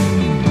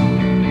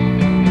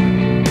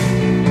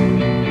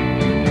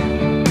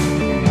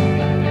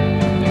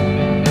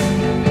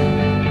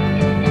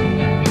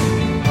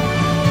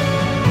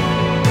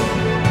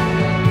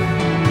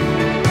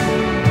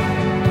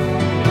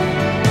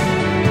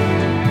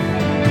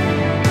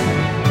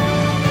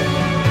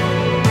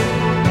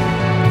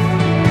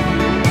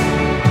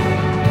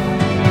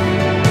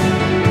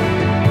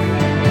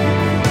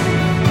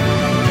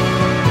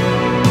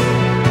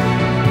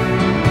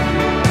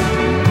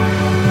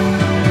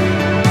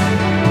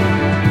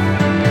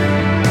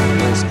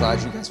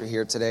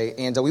here today.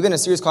 And we've been in a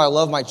series called I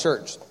Love My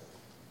Church.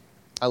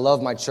 I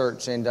love my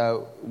church. And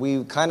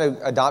we kind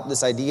of adopt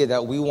this idea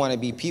that we want to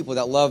be people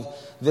that love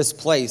this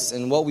place.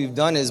 And what we've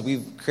done is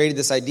we've created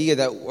this idea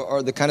that,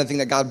 or the kind of thing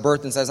that God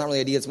birthed inside. It's not really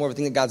an idea, it's more of a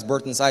thing that God's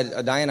birthed inside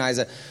Diane and I, is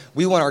that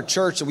we want our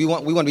church, we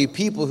want to be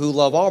people who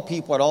love all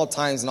people at all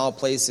times and all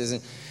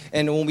places.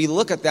 And when we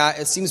look at that,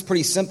 it seems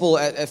pretty simple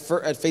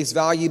at face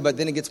value, but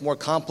then it gets more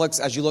complex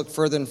as you look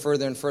further and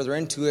further and further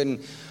into it. And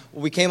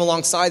we came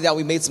alongside that.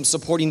 We made some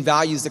supporting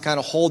values to kind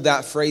of hold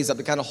that phrase up,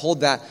 to kind of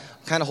hold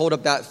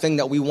up that thing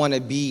that we want to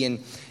be.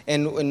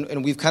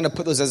 And we've kind of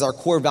put those as our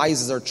core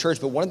values as our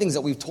church. But one of the things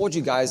that we've told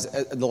you guys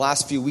the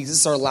last few weeks, this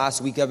is our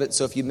last week of it,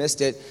 so if you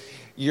missed it,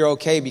 you're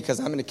okay, because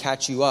I'm going to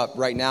catch you up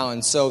right now.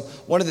 And so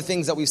one of the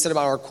things that we've said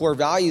about our core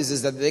values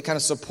is that they kind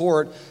of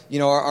support,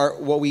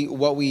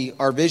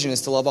 our vision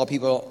is to love all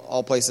people,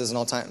 all places, and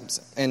all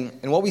times. And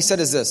what we said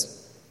is this.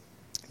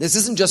 This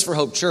isn't just for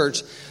Hope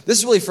Church. This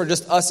is really for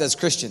just us as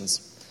Christians,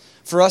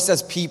 for us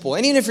as people.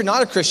 And even if you're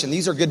not a Christian,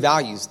 these are good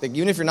values.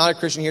 Even if you're not a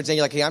Christian here today,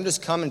 you're like, hey, I'm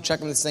just coming,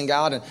 checking this thing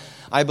out, and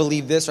I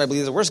believe this, or I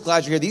believe that. We're just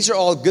glad you're here. These are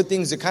all good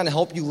things that kind of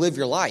help you live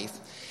your life.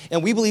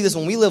 And we believe this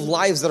when we live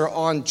lives that are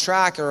on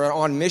track or are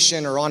on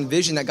mission or on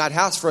vision that God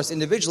has for us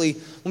individually.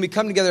 When we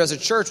come together as a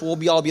church, we'll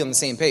all be on the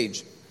same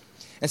page.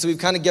 And so we've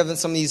kind of given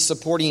some of these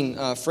supporting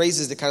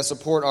phrases to kind of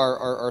support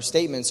our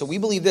statement. So we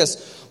believe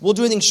this. We'll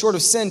do anything short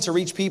of sin to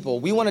reach people.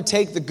 We want to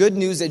take the good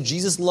news that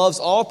Jesus loves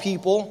all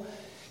people.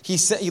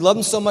 He loved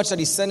them so much that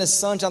he sent his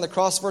son down the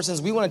cross for our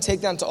sins. We want to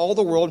take that into all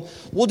the world.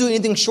 We'll do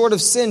anything short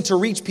of sin to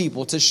reach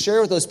people, to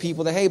share with those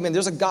people that, hey, man,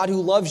 there's a God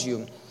who loves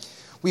you.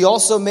 We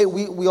also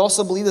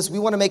believe this. We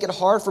want to make it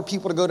hard for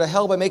people to go to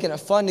hell by making it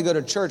fun to go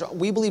to church.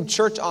 We believe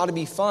church ought to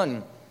be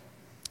fun.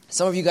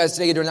 Some of you guys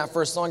today during that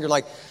first song, you're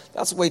like,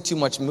 that's way too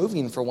much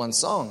moving for one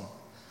song.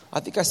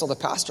 I think I saw the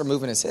pastor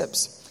moving his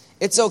hips.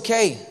 It's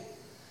okay.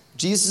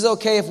 Jesus is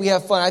okay if we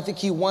have fun. I think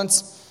he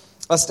wants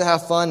us to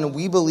have fun, and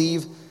we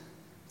believe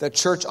that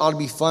church ought to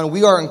be fun.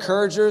 We are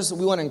encouragers.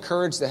 We want to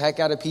encourage the heck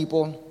out of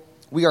people.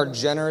 We are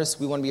generous.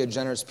 We want to be a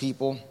generous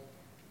people.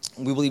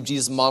 We believe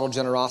Jesus modeled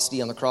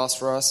generosity on the cross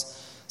for us.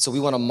 So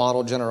we want to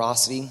model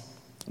generosity.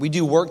 We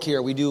do work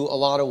here. We do a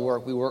lot of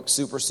work. We work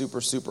super,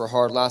 super, super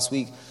hard. Last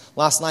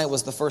night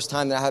was the first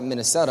time that I haven't been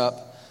a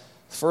setup.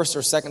 First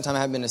or second time I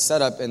haven't been a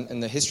setup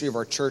in the history of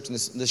our church in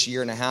this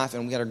year and a half.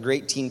 And we had a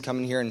great team come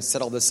in here and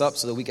set all this up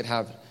so that we could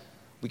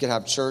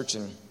have church.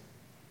 And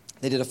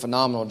they did a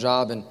phenomenal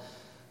job. And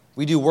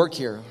we do work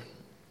here.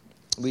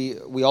 We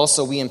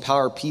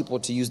empower people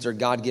to use their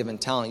God-given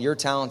talent. You're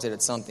talented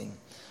at something.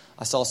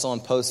 I saw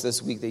someone post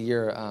this week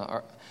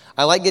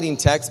I like getting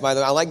texts, by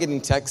the way. I like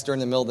getting texts during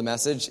the middle of the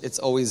message. It's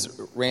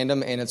always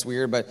random and it's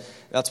weird, but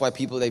that's why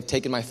they've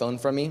taken my phone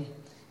from me. And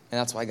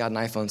that's why I got an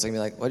iPhone. So I can be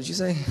like, what did you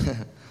say?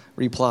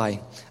 Reply.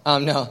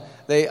 No,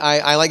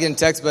 I like getting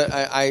texts, but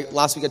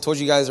last week I told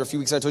you guys, or a few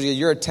weeks ago I told you,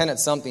 you're a 10 at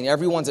something.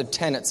 Everyone's a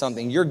 10 at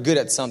something. You're good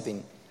at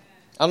something.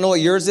 I don't know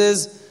what yours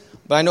is,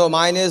 but I know what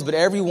mine is, but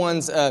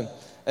everyone's a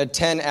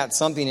 10 at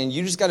something, and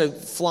you just got to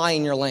fly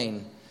in your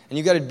lane. And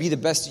you got to be the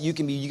best you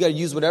can be. You got to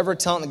use whatever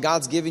talent that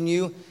God's given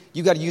you.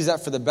 You got to use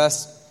that for the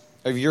best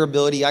of your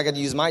ability. I got to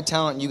use my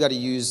talent. You got to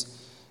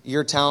use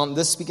your talent.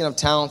 Speaking of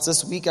talents,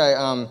 this week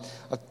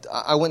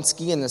I went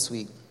skiing this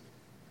week.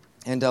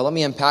 And let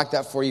me unpack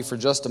that for you for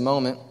just a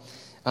moment.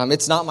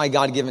 It's not my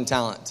God-given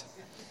talent.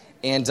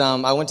 And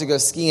I went to go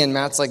skiing.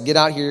 Matt's like, get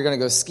out here. You're going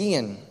to go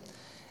skiing.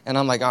 And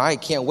I'm like, all right,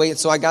 can't wait.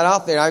 So I got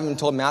out there. I haven't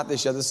told Matt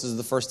this yet. This is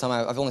the first time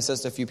I've only said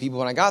this to a few people.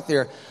 When I got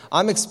there,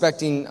 I'm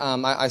expecting,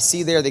 I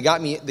see there, they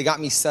got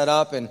me set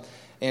up and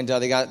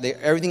they got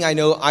everything I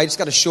know. I just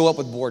got to show up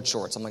with board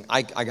shorts. I'm like,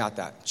 I got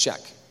that. Check.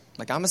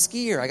 Like, I'm a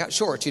skier. I got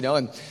shorts,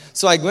 And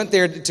so I went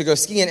there to go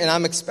skiing,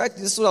 and this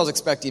is what I was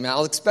expecting, Matt. I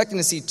was expecting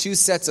to see two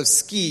sets of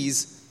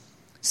skis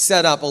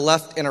set up, a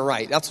left and a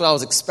right. That's what I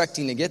was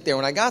expecting to get there.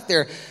 When I got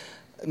there,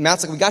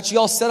 Matt's like, we got you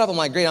all set up. I'm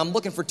like, great, I'm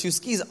looking for two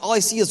skis. All I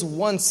see is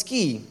one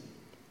ski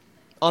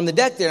on the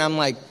deck there. And I'm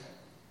like,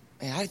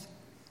 man,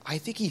 I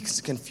think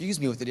he's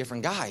confused me with a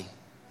different guy.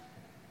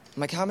 I'm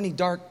like, how many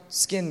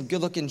dark-skinned,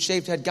 good-looking,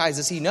 shaved-head guys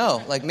does he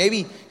know? Like,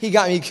 maybe he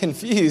got me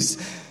confused.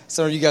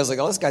 Some of you guys are like,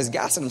 oh, this guy's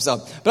gassing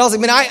himself. But I was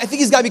like, man, I think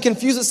he's got me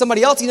confused with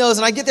somebody else he knows.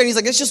 And I get there, and he's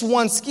like, it's just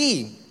one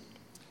ski.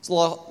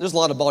 There's a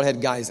lot of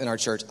bald-head guys in our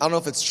church. I don't know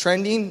if it's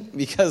trending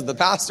because of the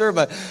pastor,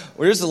 but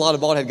there's a lot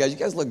of bald-head guys. You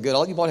guys look good.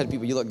 All you bald-head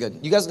people, you look good.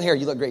 You guys with hair,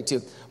 you look great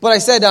too. But I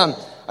said,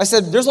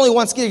 there's only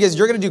one ski. He goes,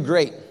 you're going to do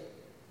great.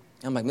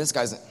 I'm like, this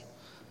guy's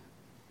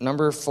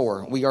number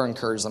 4. We are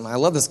encouraged. I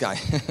love this guy.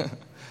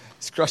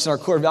 He's crushing our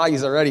core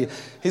values already.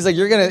 He's like,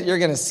 you're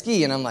gonna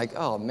ski. And I'm like,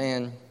 oh,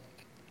 man.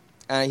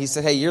 And he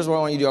said, hey, here's what I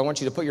want you to do. I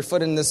want you to put your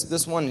foot in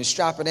this one and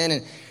strap it in,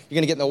 and you're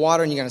going to get in the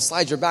water, and you're going to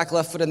slide your back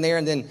left foot in there.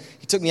 And then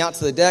he took me out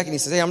to the deck, and he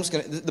said,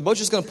 hey, the boat's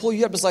just going to pull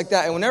you up just like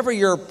that. And whenever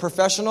you're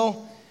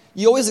professional,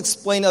 you always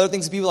explain other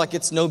things to people like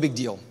it's no big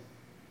deal.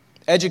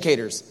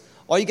 Educators,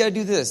 all you got to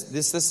do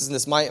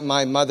this.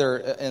 My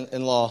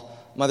mother-in-law,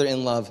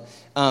 mother-in-love,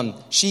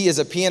 she is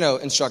a piano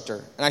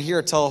instructor. And I hear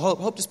her tell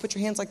Hope, just put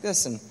your hands like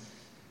this. And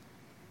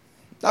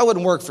that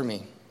wouldn't work for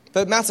me.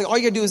 But Matt's like, all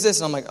you got to do is this.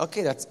 And I'm like,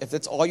 okay, if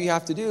that's all you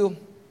have to do,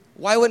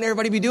 why wouldn't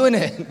everybody be doing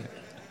it?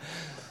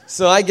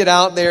 So I get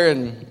out there,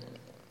 and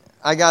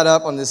I got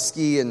up on this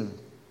ski and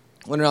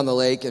went around the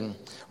lake. And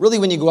really,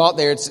 when you go out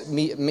there, it's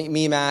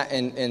me Matt,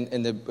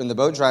 and the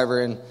boat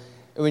driver. And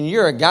when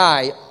you're a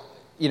guy,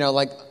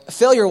 like,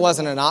 failure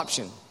wasn't an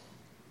option.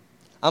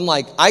 I'm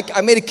like,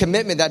 I made a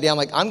commitment that day. I'm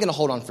like, I'm going to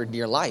hold on for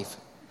dear life.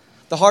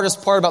 The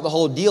hardest part about the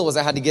whole deal was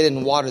I had to get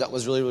in water that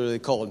was really, really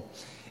cold.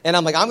 And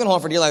I'm like, I'm going to hold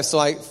on for dear life.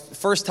 So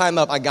first time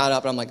up, I got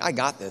up, and I'm like, I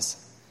got this.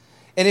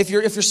 And if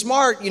you're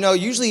smart,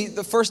 usually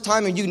the first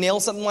time and you nail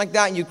something like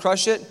that and you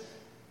crush it,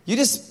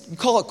 you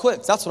call it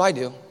quits. That's what I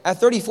do. At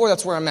 34,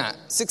 that's where I'm at.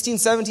 16,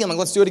 17, I'm like,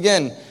 let's do it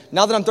again.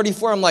 Now that I'm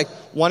 34, I'm like,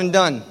 one and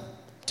done.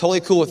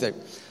 Totally cool with it.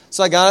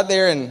 So I got up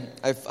there, and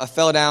I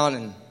fell down,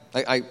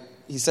 and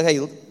he said, hey,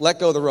 let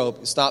go of the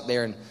rope. Stop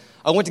there. And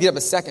I went to get up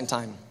a second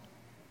time.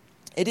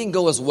 It didn't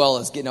go as well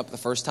as getting up the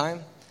first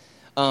time.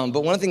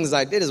 But one of the things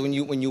I did is when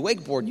you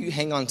wakeboard, you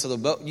hang on to the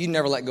boat. You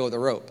never let go of the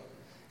rope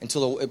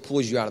until it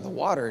pulls you out of the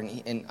water.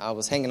 And I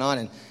was hanging on,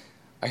 and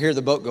I hear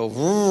the boat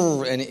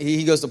go, and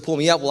he goes to pull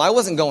me up. Well, I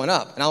wasn't going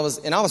up, and I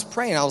was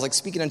praying. I was like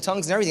speaking in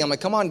tongues and everything. I'm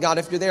like, come on, God,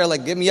 if you're there,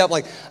 like, get me up.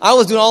 Like, I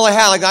was doing all I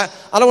had. Like,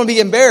 I don't want to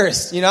be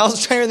embarrassed. I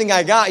was trying everything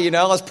I got.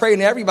 I was praying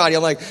to everybody.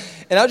 I'm like,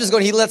 and I was just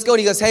going. He lets go, and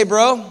he goes, hey,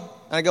 bro.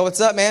 And I go,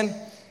 what's up, man?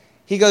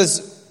 He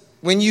goes,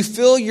 when you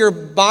feel your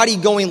body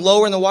going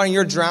lower in the water and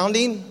you're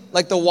drowning,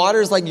 like the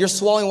water's like you're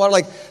swallowing water,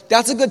 like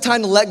that's a good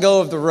time to let go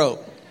of the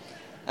rope.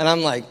 And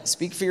I'm like,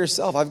 speak for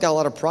yourself. I've got a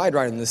lot of pride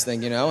riding this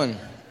thing, and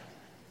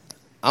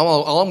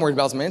all I'm worried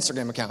about is my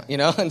Instagram account,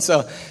 And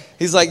so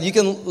he's like, you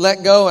can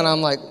let go. And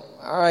I'm like,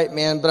 all right,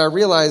 man. But I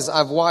realized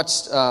I've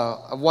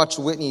watched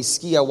Whitney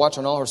ski. I watch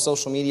on all her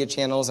social media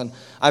channels, and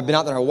I've been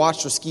out there. I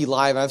watched her ski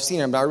live. I've seen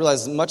her, but I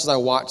realized as much as I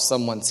watch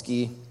someone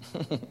ski,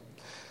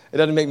 it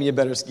doesn't make me a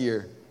better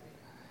skier.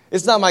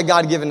 It's not my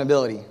God-given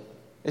ability.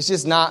 It's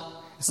just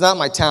not. It's not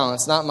my talent.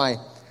 It's not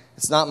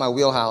my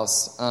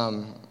wheelhouse.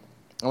 And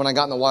when I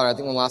got in the water, I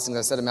think one of the last things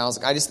I said to Matt, I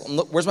was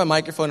like, where's my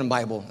microphone and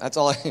Bible? That's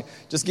all.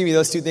 Just give me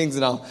those two things,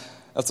 and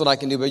that's what I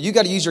can do. But you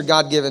got to use your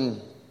God-given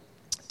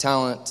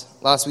talent.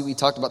 Last week we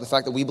talked about the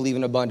fact that we believe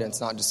in abundance,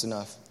 not just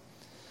enough.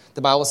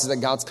 The Bible says that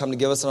God's come to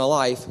give us a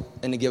life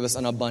and to give us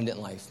an abundant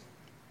life.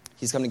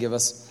 He's come to give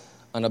us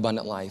an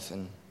abundant life.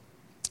 And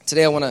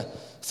today I want to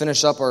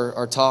finish up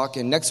our talk.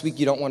 And next week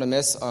you don't want to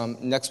miss.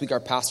 Next week our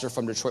pastor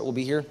from Detroit will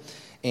be here.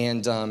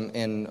 And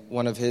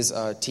one of his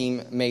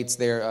teammates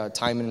there,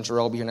 Timon and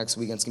Jarrell, will be here next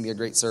week. And it's going to be a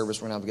great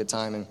service. We're going to have a good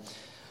time. And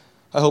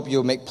I hope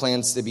you'll make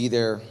plans to be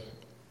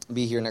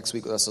here next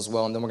week with us as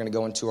well. And then we're going to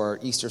go into our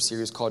Easter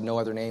series called No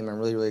Other Name. I'm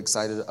really, really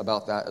excited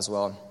about that as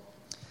well.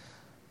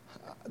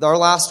 Our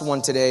last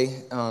one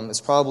today is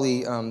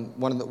probably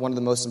one of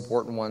the most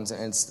important ones.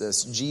 And it's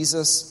this.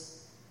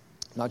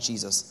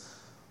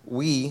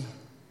 We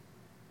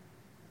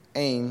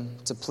aim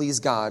to please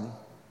God,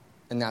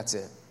 and that's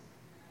it.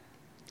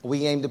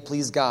 We aim to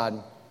please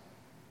God,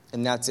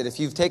 and that's it.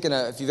 If you've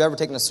ever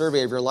taken a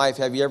survey of your life,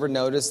 have you ever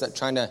noticed that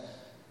trying to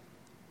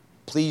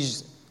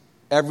please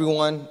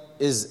everyone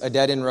is a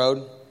dead-end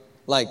road?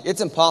 Like,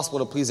 it's impossible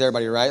to please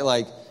everybody, right?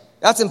 Like,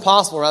 that's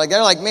impossible, right? Like,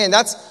 they're like, man,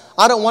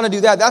 I don't want to do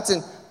that.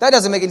 That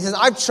doesn't make any sense.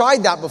 I've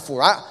tried that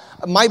before.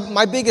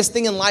 My biggest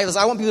thing in life is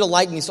I want people to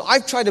like me, so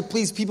I've tried to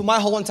please people my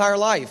whole entire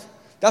life.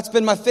 That's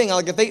been my thing.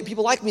 Like, if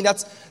people like me,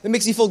 that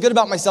makes me feel good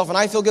about myself, and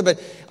I feel good. But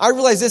I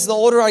realize this: the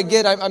older I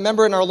get, I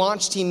remember in our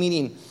launch team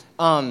meeting,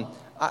 on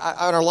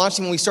our launch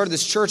team when we started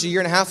this church a year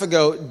and a half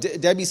ago,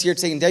 Debbie's here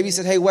today, and Debbie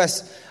said, "Hey,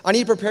 Wes, I need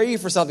to prepare you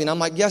for something." I'm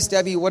like, "Yes,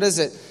 Debbie, what is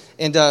it?"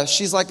 And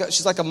she's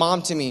like a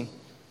mom to me,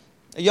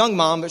 a young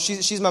mom, but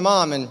she's my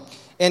mom,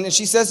 and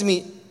she says to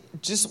me,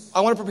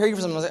 I want to prepare you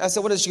for something. I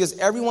said, "What is it?" She goes,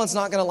 "Everyone's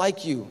not going to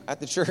like you at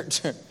the church."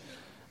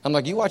 I'm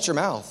like, "You watch your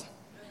mouth.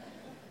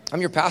 I'm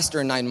your pastor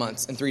in 9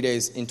 months, in 3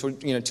 days, in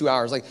 2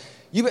 hours. Like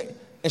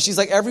and she's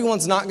like,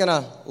 everyone's not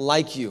gonna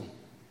like you.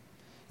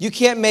 You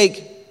can't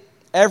make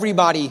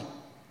everybody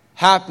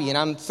happy." And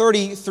I'm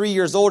 33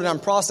 years old, and I'm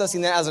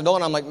processing that as an adult.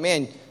 And I'm like,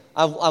 man,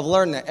 I've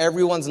learned that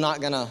everyone's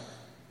not gonna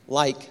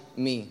like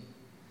me,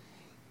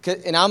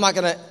 and I'm not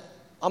gonna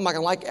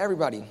like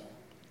everybody.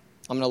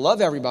 I'm gonna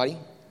love everybody,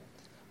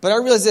 but I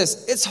realize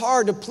this: it's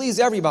hard to please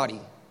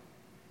everybody.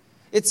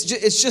 It's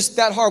just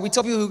that hard. We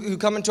tell people who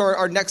come into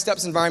our Next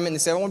Steps environment and they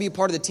say, "I want to be a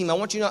part of the team." I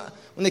want you to,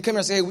 when they come here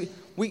and say,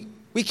 "Hey,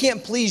 we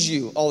can't please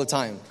you all the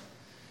time."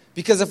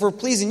 Because if we're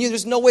pleasing you,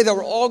 there's no way that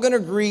we're all going to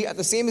agree at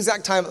the same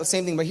exact time at the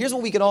same thing. But here's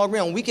what we can all agree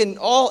on. We can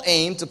all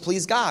aim to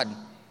please God.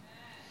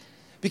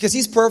 Because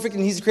He's perfect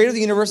and He's the creator of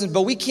the universe,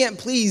 but we can't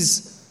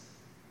please.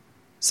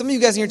 Some of you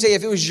guys in here today,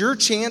 if it was your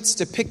chance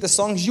to pick the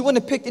songs, you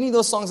wouldn't have picked any of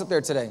those songs up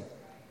there today.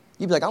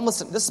 You'd be like, I'm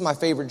listening, this is my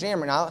favorite jam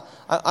right now.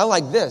 I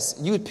like this.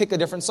 You would pick a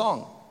different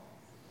song.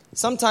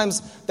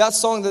 Sometimes that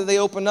song that they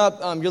open up,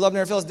 Your Love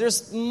Never Fails,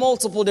 there's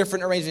multiple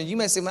different arrangements. You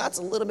may say, well, that's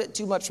a little bit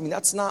too much for me.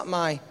 That's not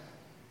my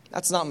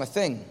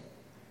thing.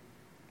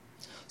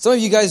 Some of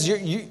you guys,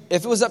 if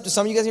it was up to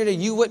some of you guys here today,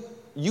 you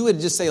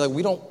would just say, like,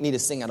 we don't need to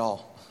sing at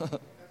all. You're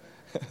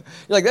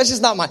like, that's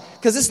just not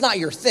because it's not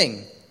your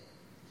thing.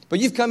 But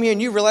you've come here and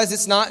you realize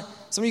it's not,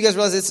 some of you guys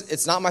realize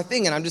it's not my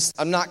thing, and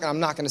I'm not going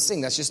to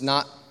sing. That's just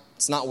not,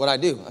 it's not what I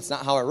do. That's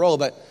not how I roll.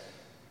 But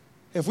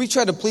if we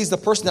try to please the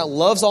person that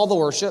loves all the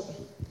worship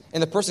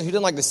and the person who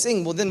doesn't like to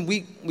sing, well, then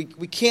we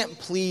can't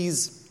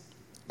please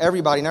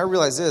everybody. And I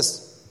realize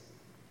this.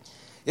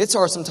 It's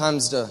hard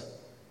sometimes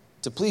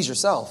to please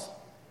yourself.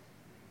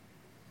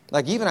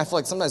 Like even I feel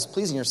like sometimes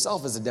pleasing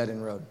yourself is a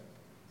dead-end road.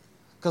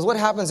 Because what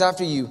happens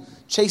after you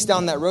chase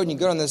down that road and you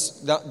go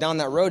down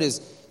that road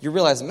is you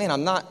realize, man,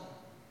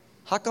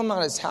 how come I'm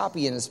not as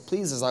happy and as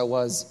pleased as I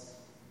was?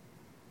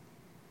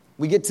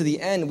 We get to the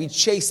end, we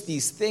chase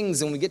these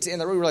things, and we get to the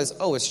end of the road, we realize,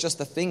 oh, it's just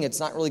a thing. It's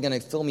not really going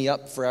to fill me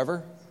up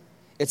forever.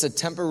 It's a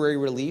temporary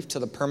relief to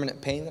the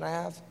permanent pain that I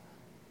have.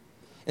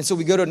 And so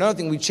we go to another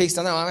thing, we chase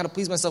down that. I'm going to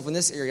please myself in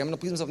this area. I'm going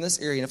to please myself in this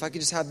area. And if I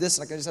could just have this,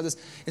 and I could just have this.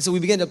 And so we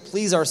begin to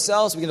please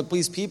ourselves, we begin to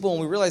please people,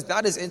 and we realize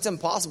it's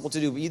impossible to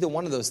do either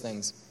one of those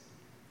things.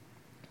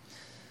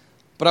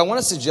 But I want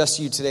to suggest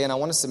to you today, and I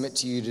want to submit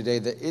to you today,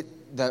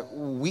 that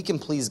we can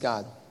please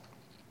God.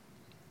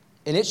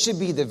 And it should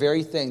be the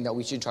very thing that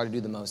we should try to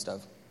do the most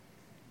of.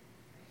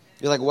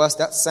 You're like, Wes,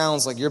 that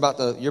sounds like you're about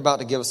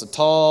to give us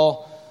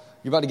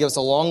you're about to give us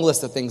a long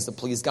list of things to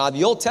please God.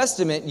 The Old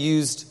Testament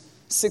used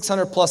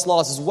 600 plus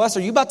laws. Says, Wes,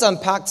 are you about to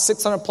unpack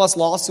 600 plus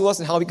laws to us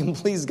and how we can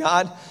please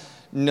God?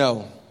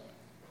 No.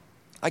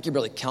 I can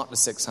barely count to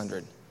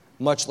 600,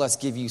 much less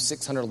give you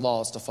 600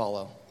 laws to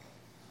follow.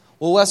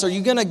 Well, Wes, are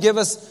you going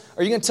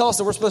to tell us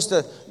that we're supposed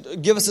to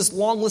give us this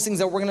long listings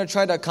that we're going to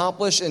try to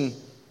accomplish? And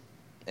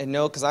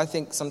no, because I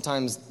think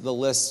sometimes the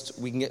list,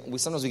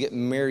 sometimes we get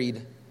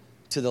married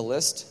to the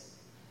list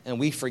and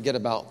we forget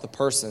about the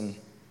person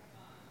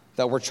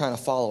that we're trying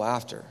to follow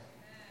after.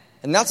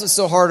 And that's what's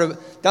so hard.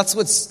 That's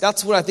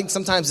what I think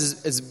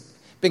sometimes has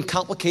been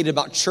complicated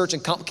about church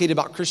and complicated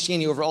about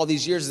Christianity over all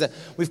these years, is that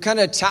we've kind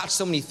of attached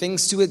so many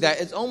things to it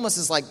that it almost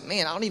is like,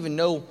 man, I don't even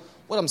know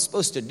what I'm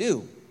supposed to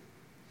do.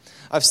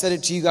 I've said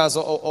it to you guys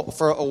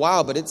for a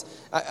while, but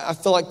I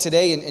feel like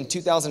today in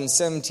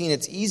 2017,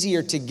 it's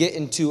easier to get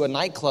into a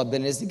nightclub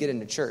than it is to get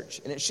into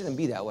church. And it shouldn't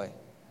be that way.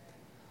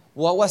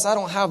 Well, Wes, I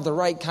don't have the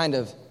right kind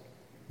of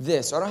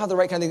this, or I don't have the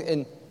right kind of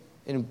thing.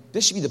 And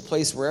this should be the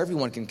place where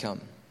everyone can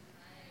come,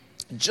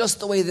 just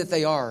the way that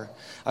they are.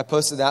 I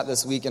posted that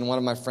this week, and one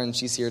of my friends,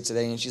 she's here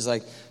today, and she's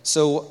like,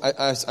 so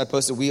I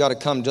posted, we ought to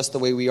come just the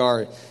way we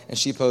are. And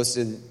she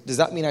posted, does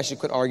that mean I should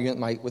quit arguing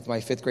with my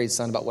 5th grade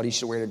son about what he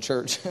should wear to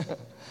church?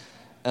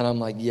 And I'm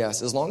like,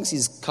 yes, as long as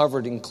he's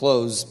covered in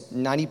clothes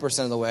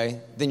 90% of the way,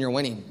 then you're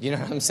winning. You know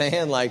what I'm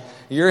saying? Like,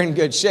 you're in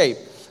good shape,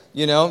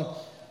 you know?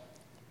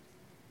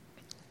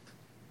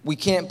 We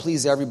can't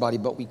please everybody,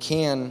 but we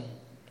can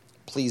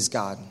please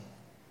God.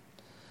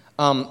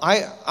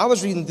 I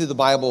was reading through the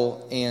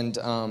Bible,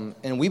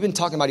 and we've been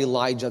talking about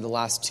Elijah the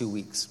last 2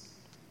 weeks.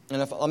 And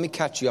let me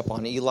catch you up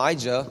on it.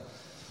 Elijah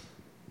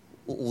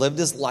lived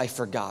his life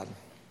for God.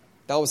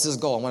 That was his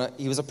goal.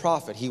 He was a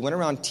prophet. He went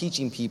around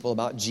teaching people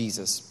about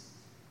Jesus.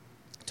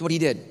 That's what he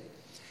did.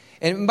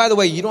 And by the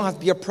way, you don't have to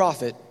be a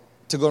prophet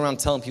to go around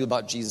telling people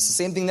about Jesus. The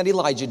same thing that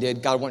Elijah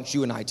did, God wants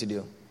you and I to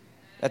do.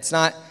 That's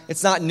not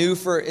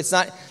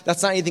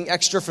anything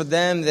extra for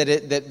them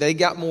that they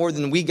got more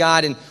than we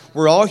got. And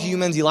we're all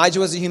humans.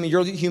 Elijah was a human.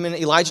 You're a human.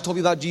 Elijah told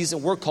people about Jesus,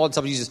 and we're called to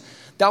tell Jesus.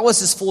 That was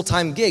his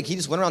full-time gig. He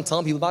just went around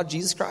telling people about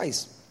Jesus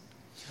Christ.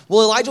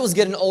 Well, Elijah was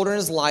getting older in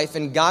his life,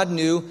 and God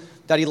knew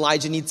that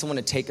Elijah needed someone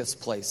to take his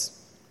place.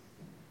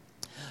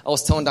 I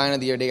was telling Diana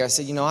the other day, I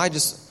said,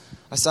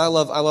 I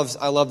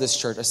love this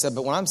church. I said,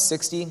 but when I'm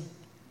 60,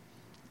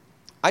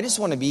 I just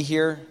want to be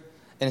here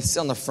and sit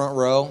on the front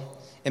row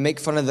and make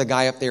fun of the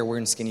guy up there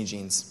wearing skinny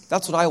jeans.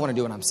 That's what I want to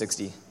do when I'm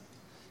 60.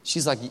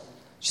 She's like, what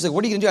are you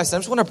going to do? I said, I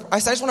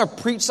just want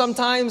to preach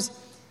sometimes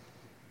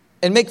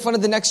and make fun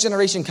of the next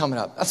generation coming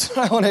up. That's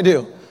what I want to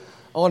do.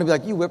 I want to be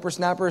like, you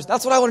whippersnappers.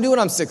 That's what I want to do when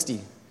I'm 60.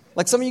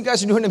 Like some of you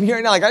guys are doing it here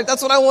right now. Like,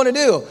 that's what I want to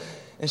do.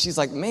 And she's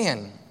like, man.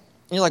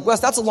 And you're like, Wes,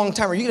 that's a long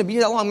time. Are you going to be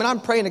here that long? Man,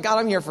 I'm praying to God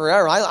I'm here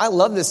forever. I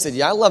love this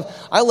city. I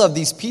love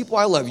these people.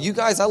 I love you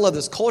guys. I love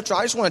this culture.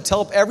 I just want to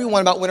tell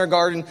everyone about Winter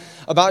Garden,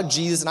 about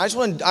Jesus. And I just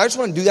want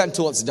to do that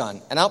until it's done.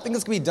 And I don't think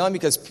it's going to be done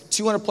because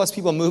 200 plus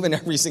people move in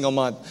every single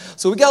month.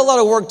 So we got a lot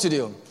of work to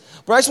do.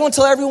 But I just want to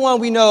tell everyone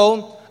we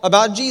know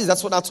about Jesus.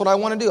 That's what I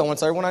want to do. I want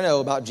to tell everyone I know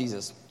about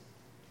Jesus.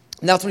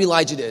 And that's what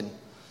Elijah did.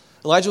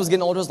 Elijah was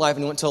getting older in his life,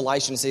 and he went to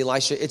Elisha and said,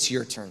 Elisha, it's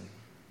your turn.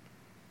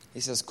 He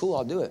says, cool,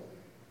 I'll do it.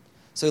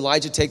 So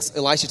Elisha takes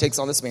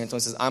on this mantle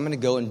and says, I'm going to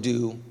go and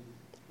do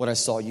what I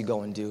saw you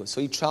go and do. So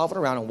he traveled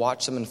around and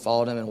watched them and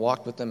followed them and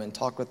walked with them and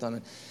talked with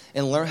them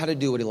and learned how to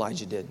do what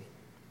Elijah did.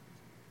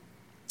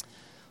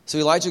 So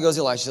Elijah goes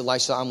to Elisha,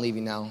 Elisha, I'm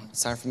leaving now.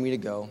 It's time for me to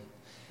go.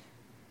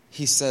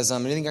 He says,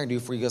 anything I can do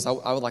for you? He goes,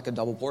 I would like a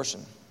double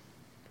portion.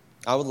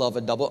 I would love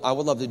a double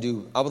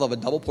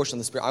portion of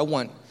the Spirit. I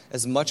want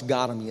as much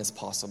God on me as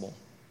possible.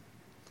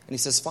 And he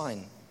says,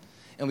 fine.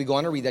 And we go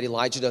on to read that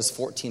Elijah does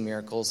 14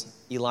 miracles.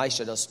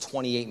 Elisha does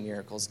 28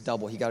 miracles,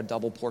 double. He got a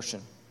double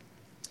portion.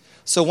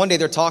 So one day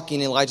they're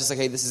talking, and Elijah's like,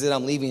 hey, this is it,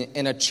 I'm leaving.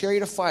 And a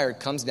chariot of fire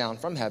comes down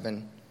from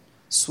heaven,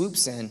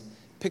 swoops in,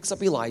 picks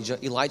up Elijah.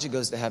 Elijah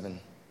goes to heaven.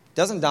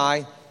 Doesn't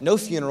die, no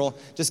funeral,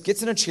 just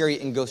gets in a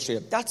chariot and goes straight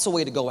up. That's the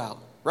way to go out,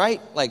 right?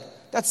 Like,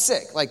 that's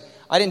sick. Like,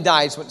 I didn't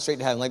die, I just went straight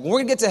to heaven. Like, when we're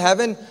going to get to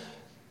heaven,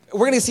 we're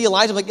going to see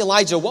Elijah. I'm like,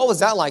 Elijah, what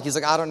was that like? He's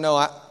like, I don't know.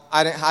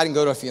 I didn't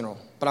go to a funeral,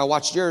 but I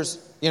watched yours.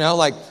 You know,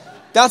 like,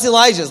 that's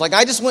Elijah's. Like,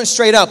 I just went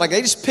straight up. Like,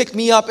 they just picked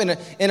me up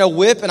in a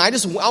whip, and I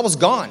was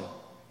gone.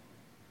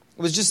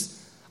 It was just,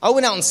 I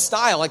went out in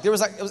style. Like, it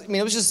was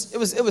amazing.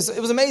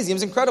 It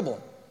was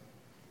incredible.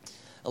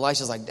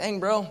 Elisha's like, dang,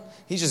 bro,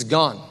 he's just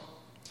gone.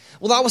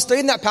 Well, I was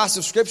studying that passage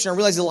of scripture and I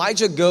realized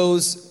Elijah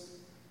goes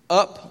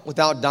up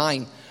without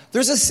dying.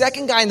 There's a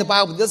second guy in the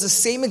Bible that does the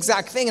same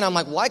exact thing. And I'm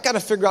like, well, I got to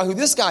figure out who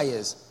this guy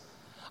is.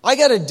 I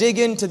got to dig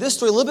into this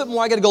story a little bit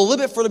more. I got to go a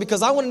little bit further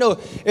because I want to know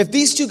if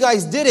these two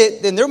guys did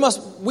it, then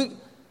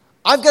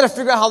I've got to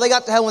figure out how they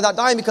got to heaven without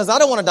dying because I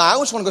don't want to die. I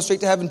just want to go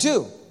straight to heaven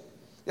too.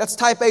 That's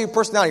type A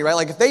personality, right?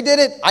 Like if they did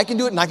it, I can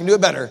do it and I can do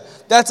it better.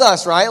 That's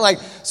us, right? Like,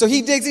 so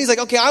he digs in. He's like,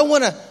 okay,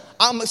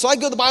 so I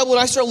go to the Bible and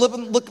I start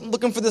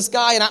looking for this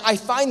guy, and I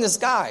find this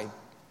guy.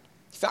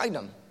 Find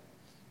him.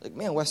 Like,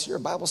 man, Wes, you're a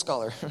Bible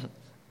scholar.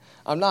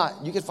 I'm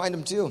not. You can find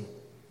him too.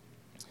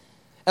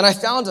 And I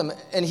found him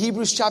in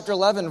Hebrews chapter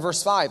 11,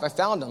 verse 5. I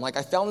found him. Like,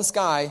 I found this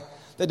guy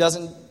that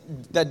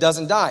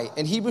doesn't die.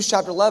 In Hebrews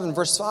chapter 11,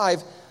 verse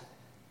 5,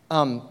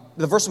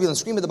 the verse will be on the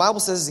screen, but the Bible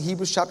says in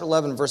Hebrews chapter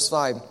 11, verse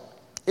 5,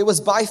 it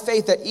was by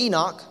faith that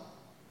Enoch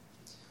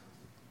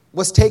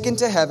was taken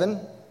to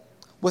heaven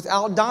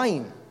without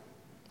dying.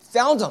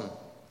 Found him.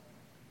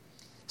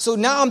 So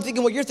now I'm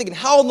thinking what you're thinking.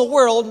 How in the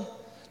world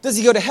does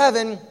he go to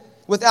heaven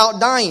without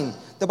dying?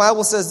 The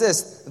Bible says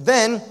this.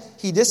 Then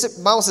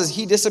the Bible says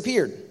he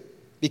disappeared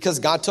because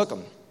God took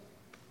him.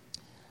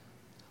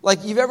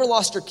 Like, you've ever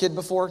lost your kid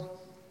before?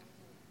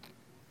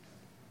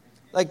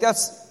 Like,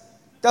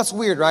 that's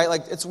weird, right?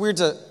 Like, it's weird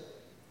to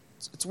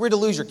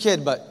lose your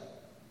kid, but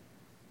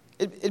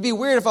it'd be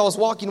weird if I was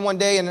walking one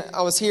day and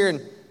I was here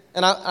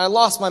and I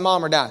lost my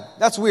mom or dad.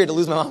 That's weird to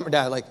lose my mom or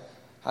dad. Like,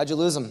 how'd you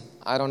lose them?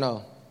 I don't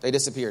know. They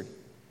disappeared.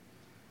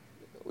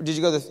 Did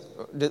you go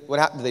what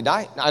happened? Did they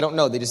die? I don't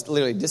know. They just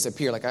literally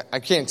disappeared. Like, I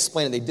can't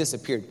explain it. They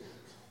disappeared.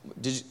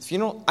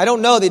 Funeral? I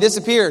don't know. They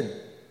disappeared.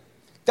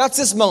 That's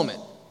this moment.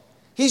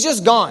 He's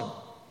just gone.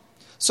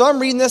 So I'm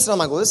reading this and I'm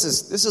like, well, this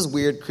is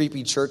weird,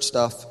 creepy church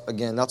stuff.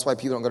 Again, that's why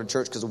people don't go to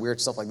church, because of weird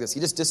stuff like this.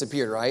 He just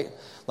disappeared, right?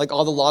 Like,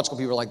 all the logical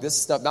people are like, this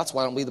stuff, that's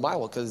why I don't believe the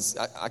Bible, because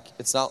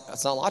it's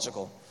not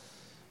logical.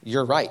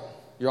 You're right.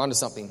 You're onto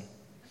something.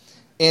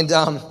 And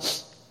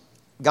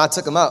God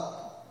took him up.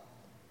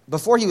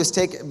 Before he was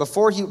taken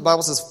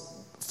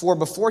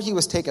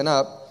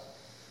up,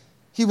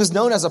 he was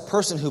known as a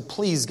person who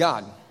pleased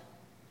God.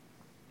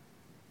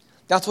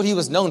 That's what he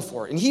was known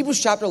for. In Hebrews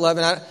chapter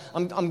 11,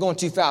 I'm going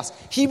too fast.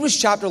 Hebrews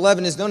chapter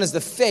 11 is known as the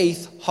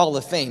Faith Hall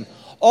of Fame.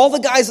 All the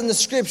guys in the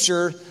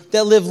scripture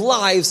that live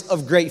lives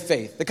of great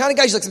faith. The kind of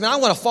guys you're like, man, I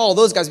want to follow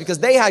those guys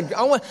because I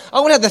want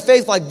to have the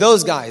faith like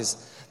those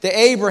guys. The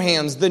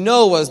Abrahams, the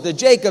Noahs, the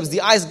Jacobs,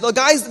 the Isaac, the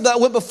guys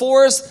that went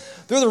before us,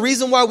 they're the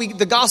reason why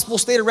the gospel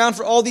stayed around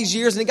for all these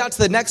years, and it got to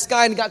the next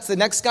guy, and it got to the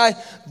next guy.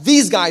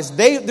 These guys,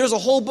 there's a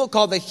whole book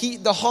called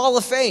the Hall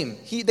of Fame.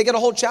 They get a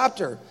whole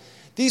chapter.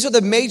 These are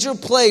the major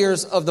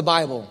players of the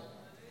Bible.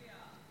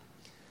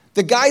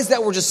 The guys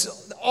that were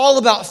just all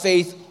about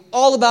faith,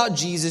 all about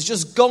Jesus,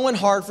 just going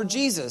hard for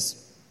Jesus.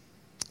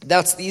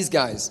 That's these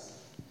guys.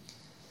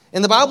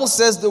 And the Bible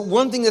says that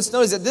one thing that's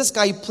known is that this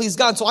guy pleased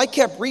God. So I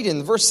kept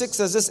reading. Verse 6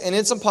 says this, and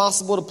it's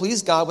impossible to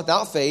please God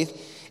without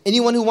faith.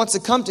 Anyone who wants to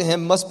come to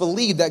him must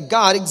believe that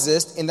God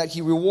exists and that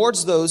he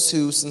rewards those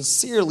who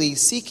sincerely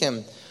seek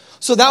him.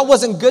 So that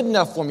wasn't good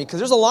enough for me, because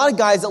there's a lot of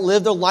guys that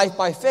live their life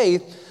by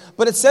faith.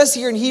 But it says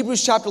here in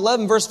Hebrews chapter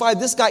 11, verse 5,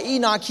 this guy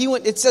Enoch,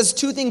 it says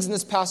two things in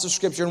this passage of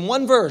scripture in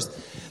one verse.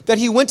 That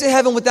he went to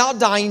heaven without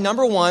dying,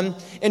 number one.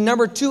 And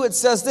number two, it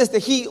says this,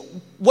 that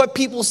what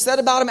people said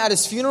about him at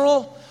his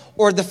funeral,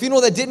 or the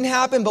funeral that didn't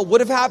happen but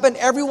would have happened,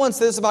 everyone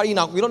says this about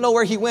Enoch. We don't know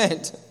where he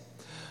went,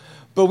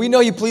 but we know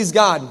he pleased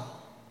God.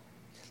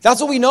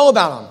 That's what we know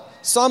about him.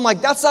 So I'm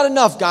like, that's not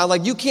enough, God.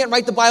 Like, you can't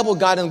write the Bible,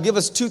 God, and give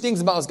us two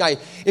things about this guy.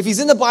 If he's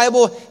in the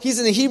Bible, he's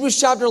in the Hebrews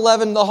chapter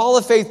 11, the Hall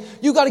of Faith,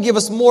 you got to give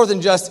us more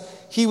than just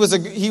he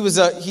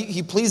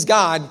pleased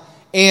God,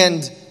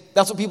 and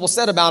that's what people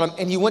said about him,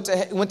 and he went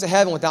to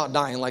heaven without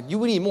dying. Like, you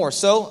would need more.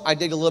 So I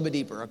dig a little bit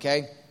deeper,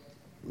 okay?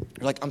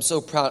 You're like, I'm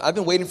so proud. I've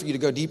been waiting for you to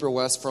go deeper,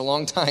 Wes, for a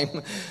long time.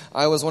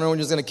 I was wondering when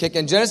you was going to kick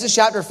in. Genesis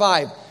chapter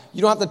 5.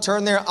 You don't have to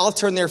turn there. I'll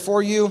turn there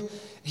for you.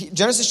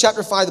 Genesis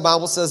chapter 5, the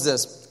Bible says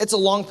this. It's a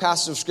long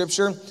passage of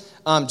scripture.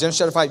 Genesis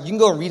chapter 5. You can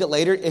go and read it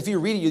later. If you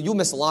read it, you'll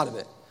miss a lot of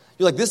it.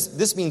 You're like,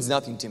 this means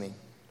nothing to me.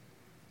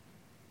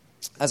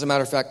 As a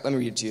matter of fact, let me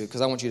read it to you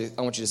because I want you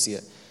to see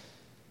it.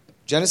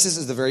 Genesis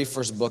is the very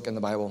first book in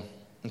the Bible.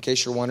 In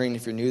case you're wondering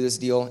if you're new to this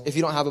deal. If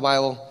you don't have a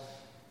Bible,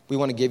 we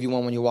want to give you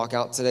one when you walk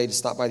out today. Just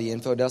stop by the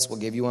info desk. We'll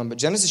give you one. But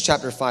Genesis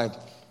chapter 5.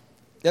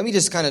 Let me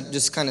just kind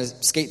of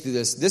skate through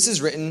this. This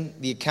is written,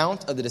 the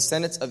account of the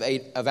descendants of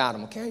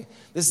Adam, okay?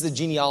 This is the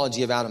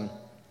genealogy of Adam.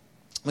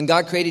 When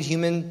God created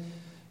human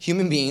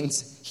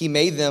beings, he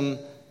made them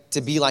to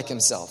be like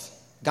himself.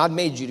 God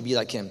made you to be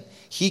like him.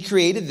 He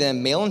created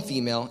them, male and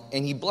female,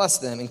 and he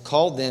blessed them and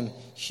called them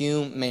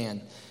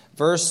human.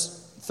 Verse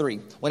 3.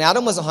 When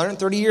Adam was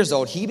 130 years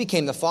old, he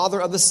became the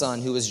father of the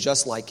son who was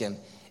just like him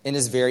in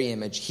his very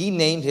image. He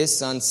named his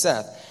son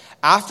Seth.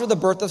 After the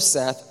birth of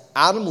Seth,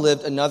 Adam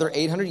lived another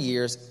 800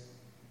 years,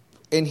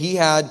 and he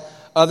had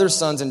other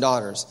sons and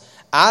daughters.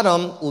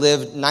 Adam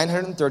lived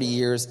 930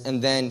 years,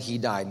 and then he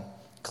died.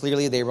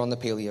 Clearly, they were on the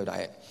paleo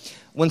diet.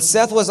 When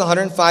Seth was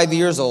 105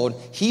 years old,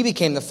 he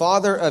became the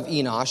father of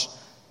Enosh.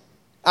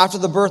 After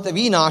the birth of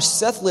Enosh,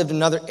 Seth lived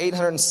another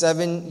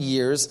 807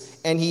 years,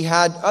 and he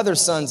had other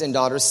sons and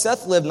daughters.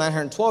 Seth lived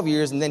 912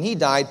 years, and then he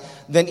died.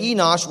 Then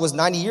Enosh was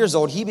 90 years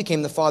old. He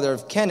became the father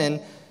of Kenan.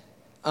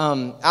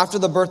 After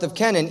the birth of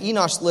Kenan,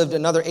 Enosh lived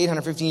another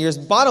 815 years.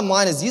 Bottom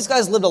line is, these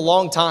guys lived a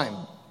long time.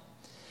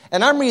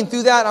 And I'm reading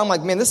through that, I'm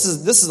like, man, this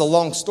is a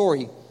long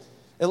story.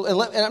 And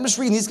I'm just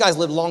reading, these guys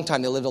lived a long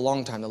time. They lived a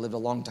long time. They lived a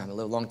long time. They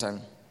lived a long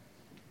time.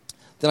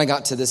 Then I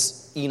got to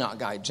this Enoch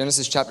guy.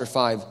 Genesis chapter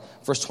 5,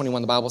 verse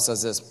 21, the Bible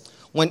says this.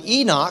 When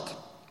Enoch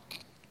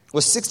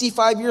was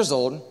 65 years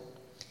old,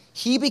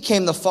 he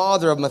became the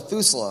father of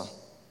Methuselah.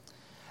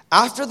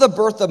 After the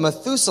birth of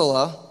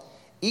Methuselah,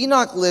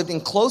 Enoch lived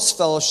in close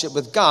fellowship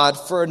with God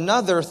for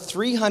another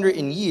 300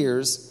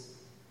 years,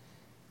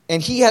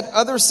 and he had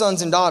other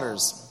sons and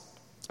daughters.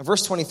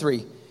 Verse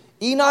 23,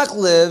 Enoch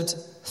lived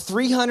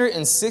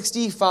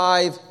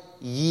 365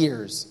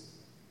 years.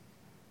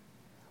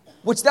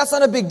 Which that's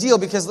not a big deal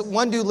because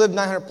one dude lived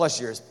 900 plus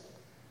years.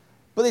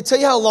 But they tell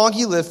you how long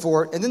he lived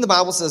for. And then the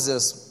Bible says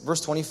this, verse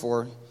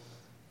 24.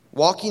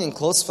 Walking in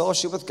close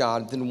fellowship with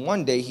God, then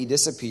one day he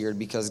disappeared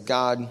because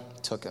God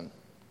took him.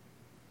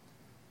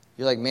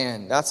 You're like,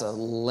 man, that's a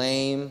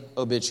lame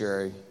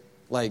obituary.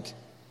 Like,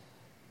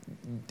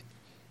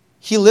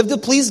 he lived to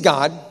please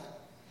God.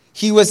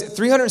 He was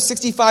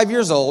 365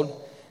 years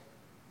old.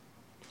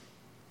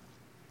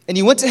 And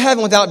he went to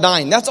heaven without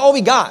dying. That's all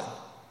we got.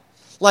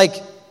 Like,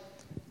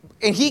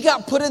 and he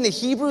got put in the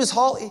Hebrews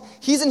hall.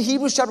 He's in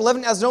Hebrews chapter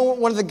 11 as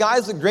one of the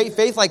guys with great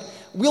faith. Like,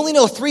 we only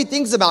know 3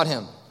 things about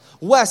him.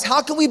 Wes,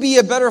 how can we be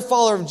a better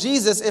follower of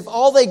Jesus if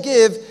all they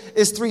give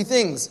is 3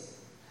 things?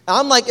 And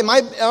I'm like,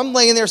 I'm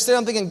laying there sitting,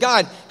 I'm thinking,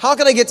 God, how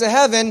can I get to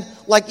heaven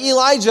like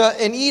Elijah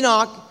and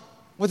Enoch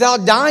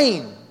without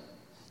dying?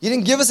 You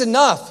didn't give us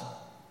enough.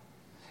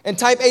 And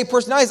type A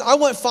personalities, I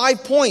want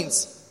 5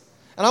 points.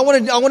 And I want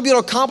to be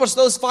able to accomplish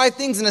those 5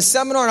 things in a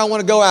seminar, and I want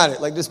to go at it.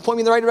 Like, just point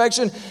me in the right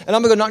direction, and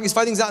I'm going to go knock these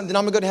 5 things out, and then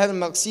I'm going to go to heaven,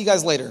 and I'll see you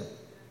guys later. I'm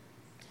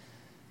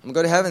going to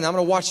go to heaven, and I'm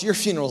going to watch your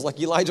funerals like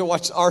Elijah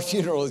watched our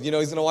funerals. You know,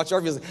 he's going to watch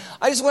our funerals.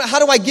 How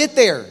do I get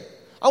there?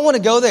 I want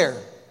to go there.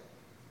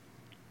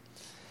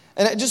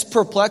 And it just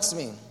perplexed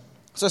me.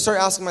 So I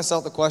started asking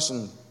myself the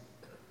question,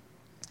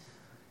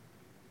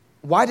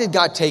 why did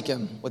God take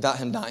him without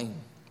him dying?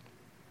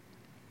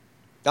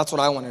 That's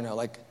what I want to know.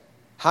 Like,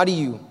 how did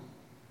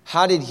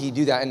he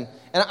do that? And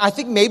I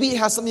think maybe it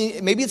has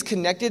something, maybe it's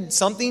connected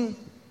something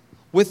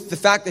with the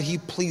fact that he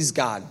pleased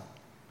God.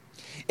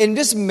 And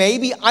just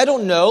maybe, I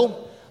don't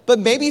know, but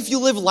maybe if you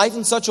live life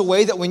in such a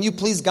way that when you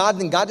please God,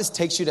 then God just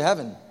takes you to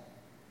heaven.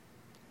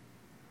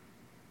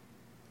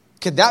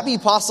 Could that be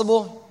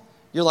possible?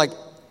 You're like,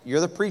 you're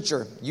the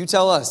preacher. You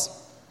tell us.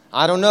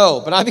 I don't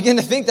know. But I begin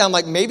to think that I'm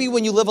like, maybe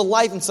when you live a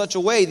life in such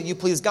a way that you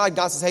please God,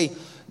 God says, hey,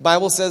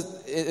 Bible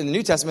says in the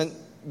New Testament,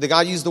 the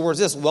God used the words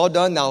this, well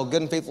done, thou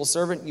good and faithful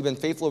servant. You've been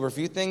faithful over a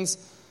few things.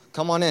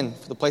 Come on in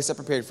for the place I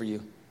prepared for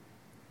you.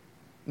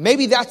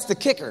 Maybe that's the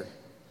kicker.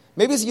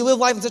 Maybe it's you live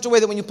life in such a way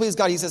that when you please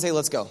God, he says, hey,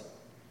 let's go.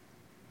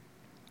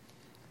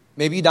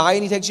 Maybe you die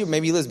and he takes you,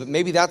 maybe he lives, but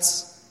maybe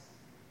that's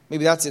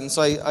it. And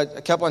so I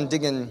kept on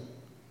digging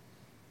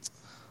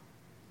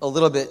a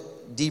little bit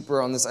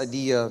deeper on this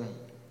idea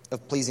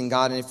of pleasing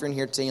God. And if you're in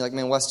here today, you're like,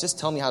 man, Wes, just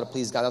tell me how to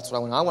please God. That's what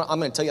I want. I'm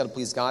going to tell you how to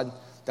please God.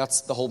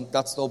 That's the whole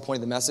point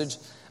of the message.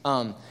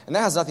 And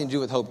that has nothing to do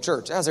with Hope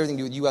Church. It has everything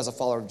to do with you as a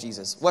follower of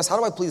Jesus. Wes, how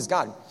do I please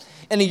God?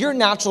 And in your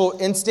natural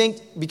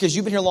instinct, because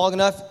you've been here long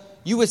enough,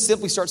 you would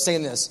simply start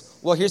saying this.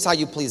 Well, here's how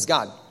you please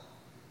God.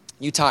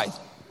 You tithe.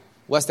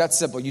 Wes, that's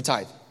simple. You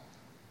tithe.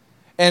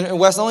 And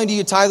Wes, not only do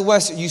you tithe,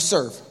 Wes, you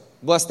serve.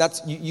 Wes,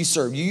 you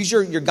serve. You use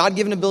your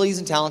God-given abilities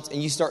and talents,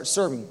 and you start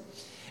serving.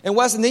 And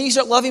Wes, and then you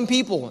start loving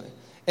people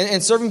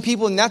and serving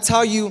people, and that's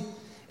how you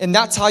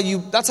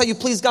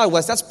please God,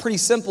 Wes. That's pretty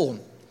simple.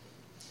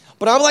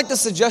 But I would like to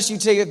suggest you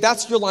take, if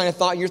that's your line of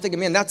thought, and you're thinking,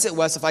 man, that's it,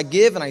 Wes. If I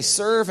give and I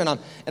serve and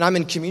I'm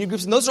in community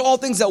groups, and those are all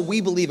things that we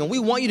believe in. We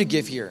want you to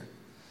give here.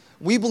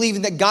 We believe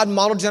in that God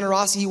modeled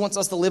generosity. He wants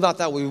us to live out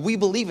that way. We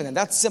believe in it.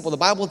 That's simple. The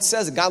Bible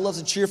says that God loves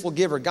a cheerful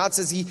giver. God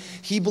says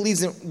he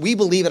believes in, we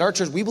believe at our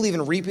church, we believe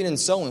in reaping and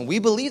sowing. We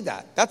believe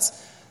that. That's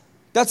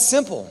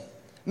simple.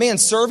 Man,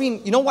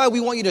 serving, you know why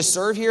we want you to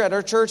serve here at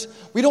our church?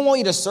 We don't want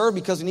you to serve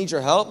because we need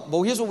your help.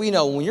 But here's what we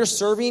know. When you're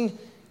serving,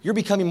 you're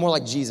becoming more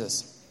like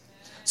Jesus.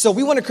 So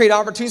we want to create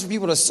opportunities for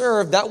people to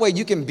serve. That way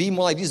you can be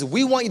more like Jesus.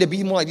 We want you to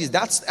be more like Jesus.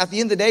 That's, at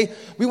the end of the day,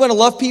 we want to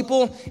love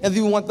people, and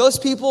we want those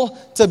people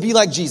to be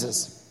like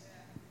Jesus.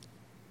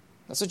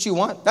 That's what you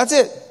want. That's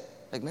it.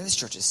 Like, man, this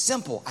church is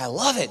simple. I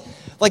love it.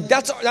 Like,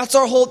 that's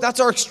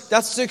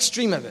the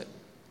extreme of it.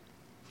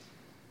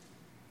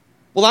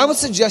 Well, I would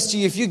suggest to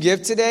you, if you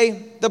give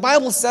today, the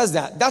Bible says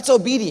that. That's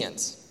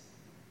obedience.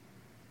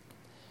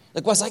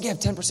 Like, Wes, I gave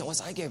 10%.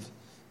 Wes, I gave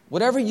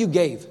whatever you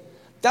gave.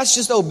 That's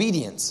just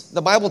obedience.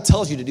 The Bible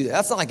tells you to do that.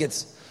 That's not like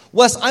it's,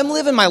 Wes, I'm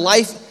living my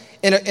life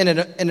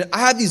and I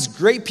have these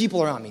great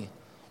people around me.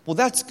 Well,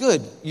 that's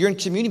good. You're in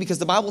community because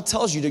the Bible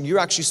tells you that you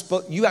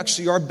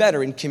actually are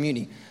better in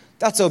community.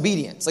 That's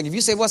obedience. Like if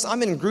you say, Wes,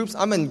 I'm in groups,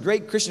 I'm in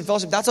great Christian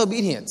fellowship, that's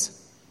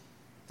obedience.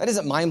 That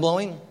isn't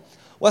mind-blowing.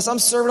 Wes, I'm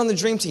serving on the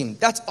dream team.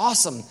 That's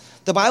awesome.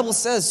 The Bible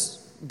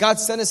says God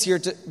sent us here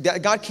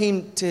God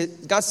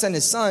sent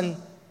his son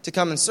to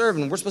come and serve,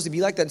 and we're supposed to be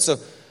like that. So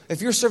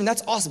if you're serving,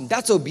 that's awesome.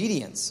 That's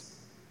obedience.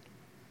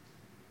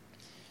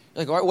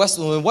 You're like, all right, Wes,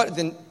 what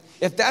then?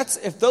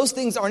 If those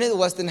things aren't in the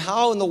West, then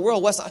how in the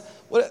world, Wes,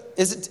 what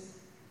is it?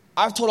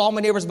 I've told all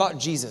my neighbors about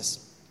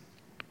Jesus.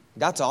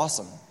 That's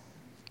awesome.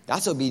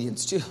 That's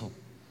obedience too.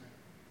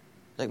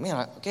 Like,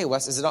 man, okay,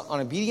 Wes, is it on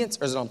obedience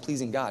or is it on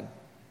pleasing God?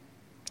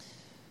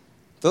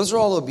 Those are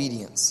all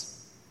obedience.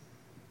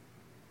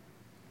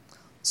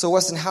 So,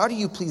 Weston, how do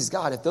you please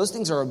God? If those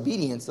things are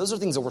obedience, those are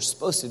things that we're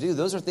supposed to do.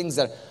 Those are things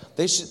that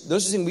those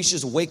are things we should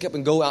just wake up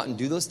and go out and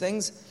do those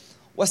things.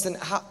 Weston,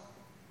 how?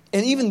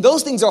 And even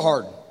those things are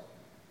hard.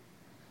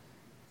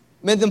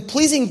 Man, then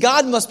pleasing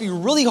God must be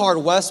really hard,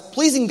 Wes.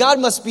 Pleasing God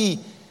must be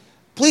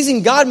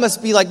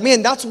like,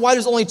 man, that's why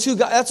there's only two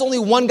guys. That's only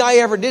one guy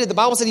ever did it. The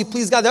Bible said he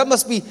pleased God. That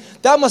must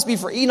be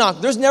for Enoch.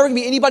 There's never going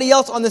to be anybody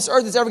else on this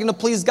earth that's ever going to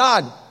please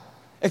God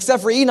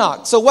except for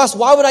Enoch. So, Wes,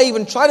 why would I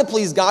even try to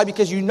please God?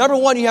 Because number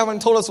one, you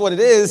haven't told us what it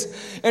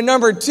is. And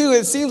number two,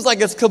 it seems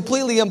like it's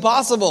completely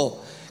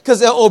impossible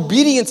because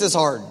obedience is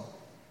hard.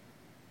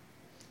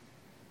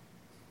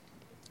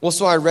 Well,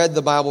 so I read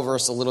the Bible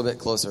verse a little bit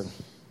closer.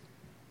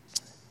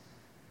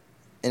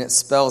 And it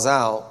spells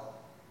out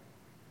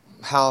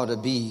how to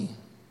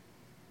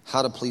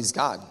please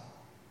God.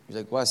 You're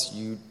like, Wes,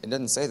 it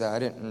doesn't say that. I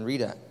didn't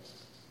read it.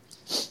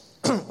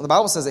 Well, the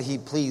Bible says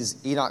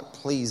that Enoch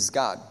pleased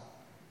God.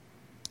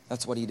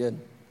 That's what he did.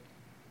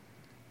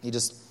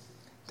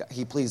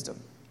 He pleased him.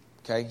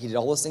 Okay? He did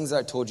all those things that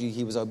I told you.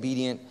 He was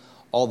obedient,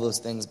 all those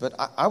things. But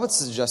I would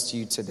suggest to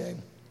you today,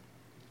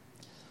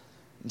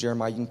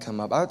 Jeremiah, you can come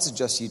up. I would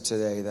suggest to you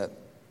today that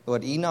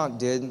what Enoch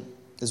did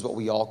is what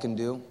we all can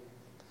do.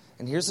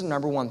 And here's the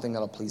number one thing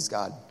that'll please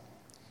God.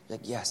 You're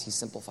like, yes, he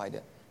simplified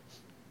it.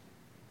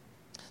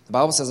 The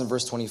Bible says in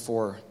verse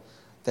 24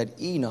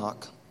 that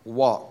Enoch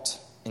walked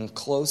in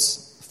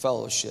close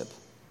fellowship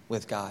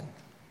with God.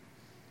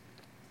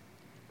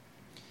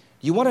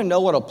 You want to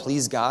know what'll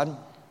please God?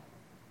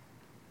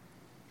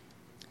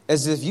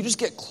 As if you just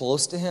get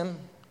close to him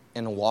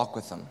and walk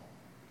with him.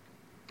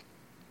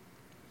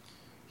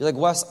 You're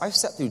like, Wes, I've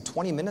sat through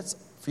 20 minutes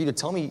for you to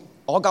tell me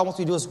all God wants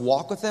me to do is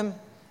walk with him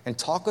and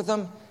talk with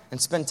him and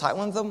spend time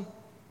with them?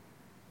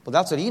 Well,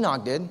 that's what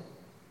Enoch did.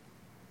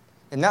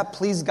 And that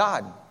pleased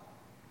God.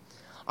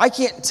 I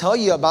can't tell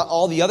you about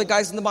all the other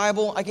guys in the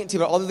Bible. I can't tell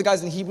you about all the other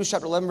guys in Hebrews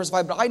chapter 11, verse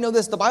 5. But I know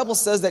this. The Bible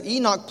says that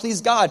Enoch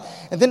pleased God.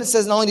 And then it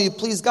says not only did he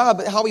please God,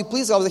 but how he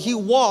pleased God was that he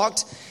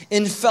walked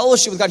in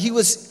fellowship with God. He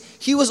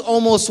was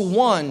almost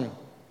one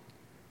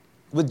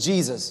with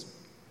Jesus.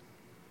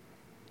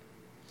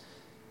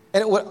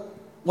 And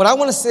what I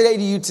want to say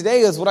to you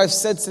today is what I've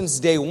said since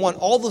day one.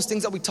 All those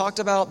things that we talked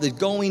about, the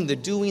going, the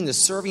doing, the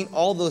serving,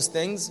 all those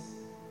things,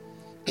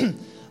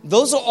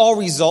 those are all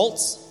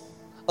results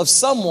of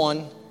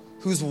someone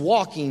who's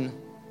walking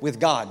with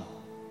God.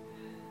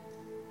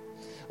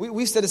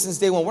 We've said it since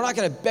day one. We're not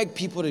going to beg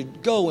people to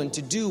go and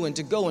to do and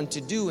to go and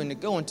to do and to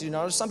go and to do.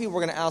 Now, there's some people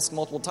we're going to ask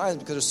multiple times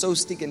because they're so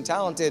stinking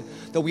talented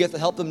that we have to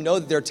help them know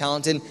that they're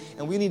talented,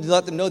 and we need to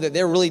let them know that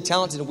they're really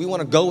talented, and we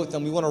want to go with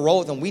them. We want to roll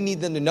with them. We need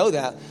them to know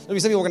that. There'll be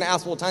some people we're going to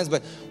ask multiple times,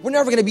 but we're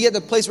never going to be at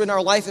the place right in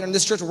our life and in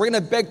this church where we're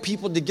going to beg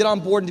people to get on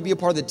board and to be a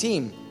part of the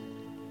team.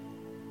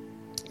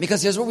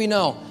 Because here's what we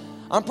know.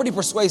 I'm pretty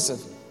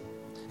persuasive.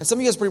 And some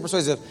of you guys are pretty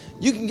persuasive.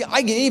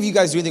 I can any of you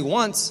guys do anything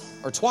once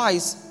or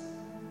twice.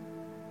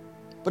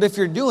 But if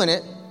you're doing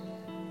it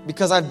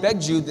because I've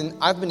begged you, then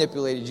I've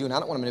manipulated you, and I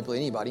don't want to manipulate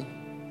anybody.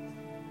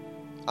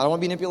 I don't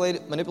want to be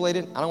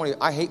manipulated. I don't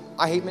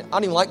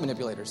even like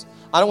manipulators.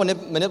 I don't want to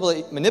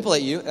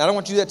manipulate you, and I don't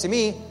want you to do that to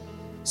me.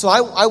 So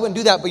I wouldn't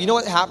do that. But you know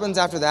what happens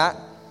after that?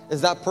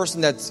 Is that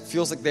person that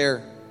feels like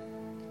they're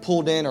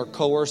pulled in or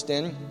coerced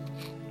in,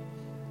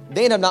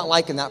 they end up not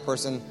liking that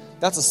person.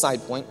 That's a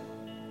side point.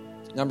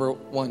 Number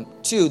one.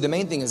 Two, the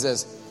main thing is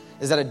this,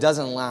 is that it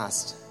doesn't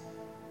last.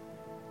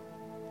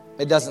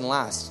 It doesn't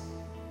last.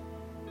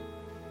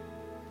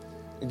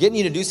 Getting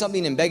you to do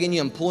something and begging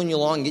you and pulling you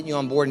along and getting you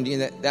on board and doing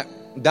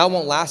that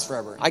won't last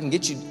forever. I can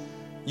get you,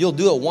 you'll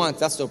do it once,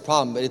 that's no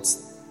problem, but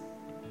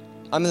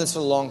I'm in this for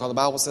the long haul. The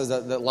Bible says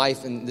that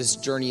life and this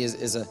journey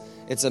is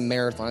a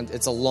marathon.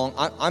 It's a long,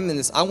 I'm in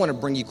this, I want to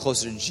bring you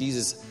closer to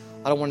Jesus.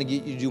 I don't want to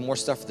get you to do more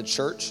stuff for the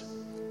church.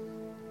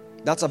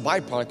 That's a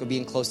byproduct of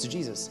being close to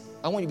Jesus.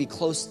 I want you to be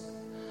close.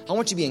 I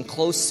want you to be in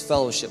close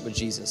fellowship with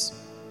Jesus.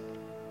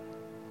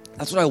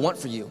 That's what I want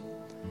for you.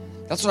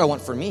 That's what I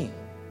want for me.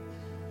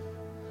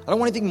 I don't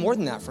want anything more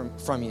than that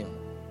from you.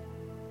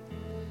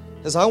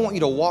 Because I want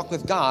you to walk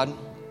with God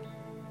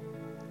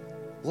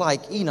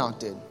like Enoch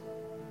did.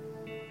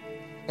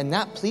 And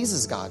that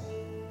pleases God.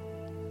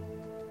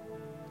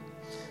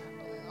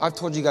 I've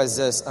told you guys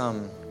this.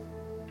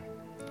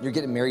 You're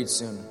getting married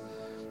soon.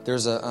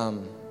 There's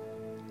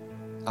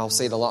I'll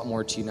say it a lot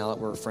more to you now that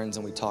we're friends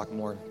and we talk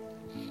more.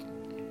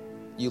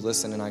 You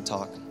listen and I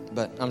talk.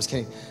 But I'm just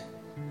kidding.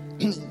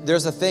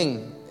 There's a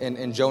thing,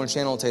 and Joe and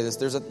Shannon will tell you this.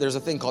 There's a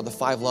thing called the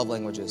 5 love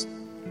languages. How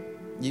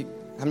many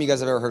of you guys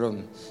have ever heard of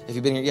them? If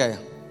you've been here, yeah.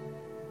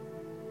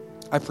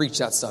 I preach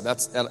that stuff.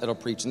 It'll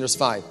preach. And there's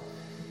 5.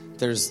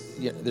 There's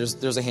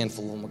a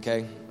handful of them,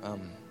 okay?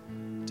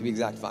 To be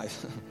exact,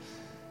 5.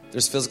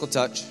 There's physical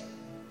touch.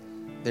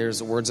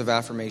 There's words of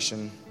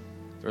affirmation.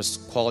 There's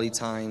quality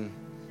time.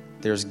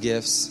 There's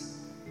gifts.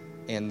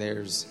 And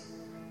there's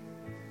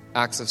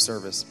acts of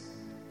service.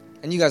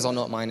 And you guys all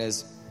know what mine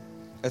is.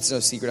 It's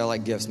no secret. I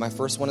like gifts. My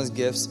first one is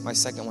gifts. My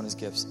second one is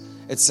gifts.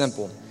 It's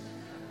simple.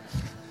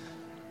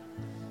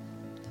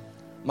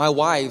 My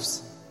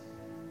wife's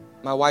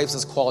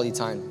is quality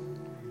time.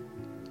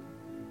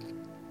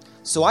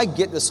 So I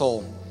get this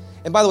whole,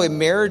 and by the way,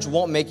 marriage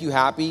won't make you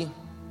happy.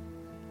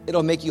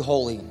 It'll make you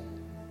holy.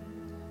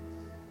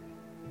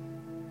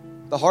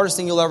 The hardest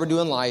thing you'll ever do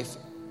in life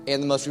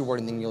and the most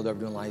rewarding thing you'll ever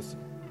do in life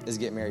is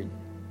get married.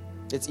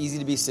 It's easy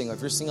to be single.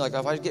 If you're single, like,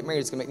 if I get married,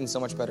 it's going to make things so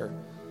much better.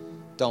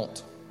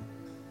 Don't.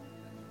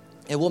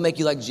 It will make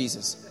you like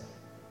Jesus.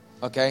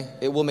 Okay?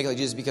 It will make you like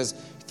Jesus because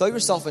throw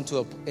yourself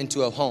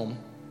into a home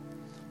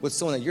with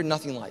someone that you're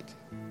nothing like.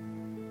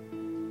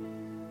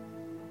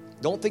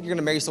 Don't think you're going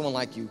to marry someone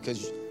like you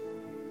because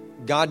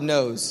God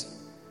knows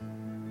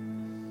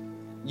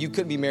you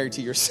couldn't be married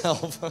to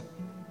yourself.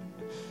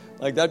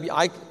 Like that'd be,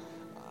 I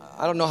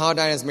don't know how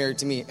Diana's married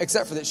to me,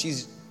 except for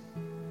that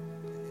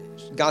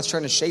God's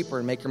trying to shape her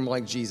and make her more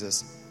like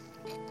Jesus.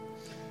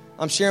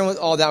 I'm sharing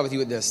all that with you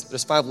with this.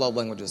 There's 5 love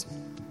languages.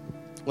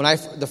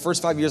 The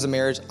first 5 years of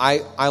marriage,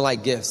 I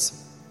like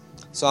gifts.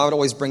 So I would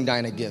always bring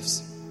Diana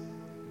gifts.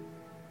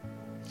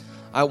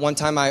 One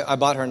time I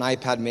bought her an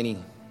iPad mini.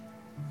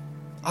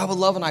 I would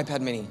love an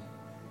iPad mini.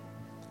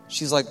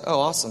 She's like, oh,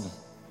 awesome.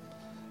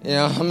 You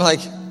know, I'm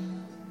like,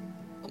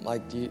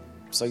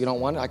 so you don't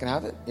want it? I can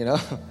have it, you know?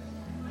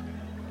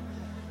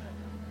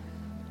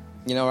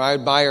 You know,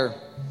 I'd buy her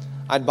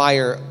a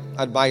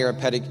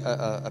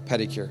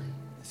pedicure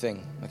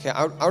thing. Okay,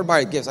 I would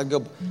buy her gifts. I'd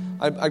go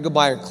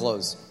buy her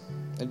clothes.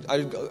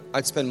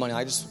 I'd spend money.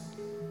 I just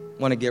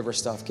want to give her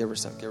stuff.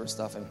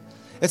 And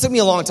it took me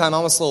a long time.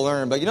 I'm a slow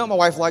learner, but you know what my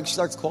wife likes? She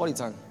likes quality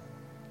time.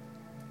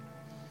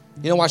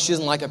 You know why she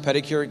doesn't like a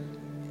pedicure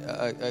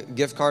a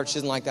gift card? She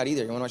doesn't like that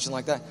either. You know why she doesn't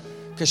like that?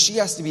 Because she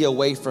has to be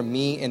away from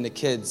me and the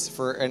kids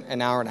for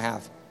an hour and a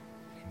half.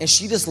 And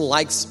she just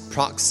likes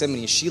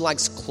proximity. She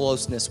likes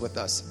closeness with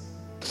us.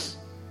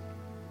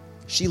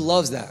 She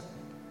loves that.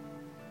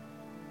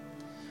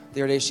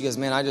 The other day she goes,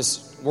 man,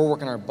 we're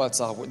working our butts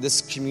off.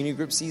 This community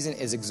group season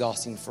is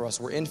exhausting for us.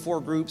 We're in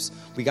 4 groups.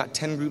 We got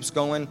 10 groups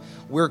going.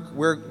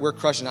 We're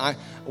crushing.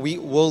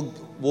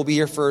 We'll be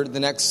here for the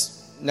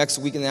next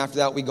week, and then after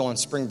that we go on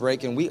spring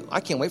break. And I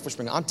can't wait for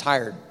spring. I'm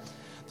tired.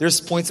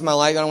 There's points in my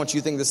life. I don't want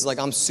you to think this is like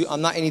I'm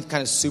not any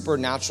kind of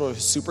supernatural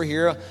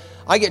superhero.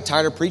 I get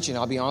tired of preaching.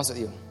 I'll be honest with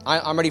you.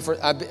 I'm ready for.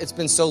 It's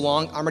been so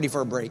long. I'm ready for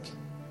a break.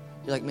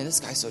 You're like, man, this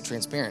guy's so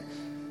transparent.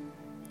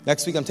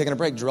 Next week I'm taking a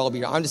break. Jarrell will be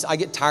here. I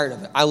get tired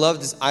of it. I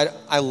love this.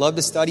 I love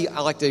to study.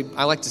 I like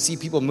to see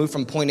people move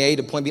from point A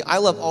to point B. I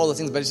love all those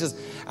things, but it's just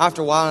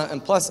after a while,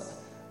 and plus,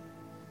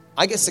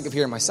 I get sick of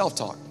hearing myself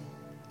talk.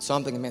 So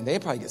I'm thinking, man, they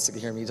probably get sick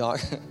of hearing me talk.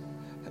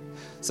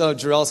 So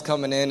Jarrell's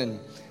coming in and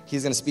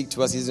he's going to speak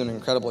to us. He's doing an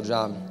incredible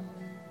job.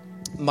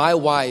 My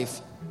wife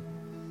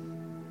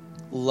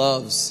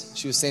loves.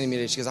 She was saying to me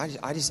today, she goes,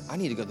 I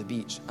need to go to the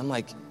beach. I'm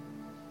like,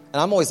 and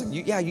I'm always like,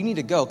 you need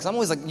to go, because I'm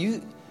always like,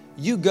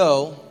 you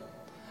go.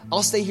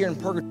 I'll stay here in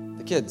purgatory with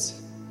the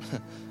kids.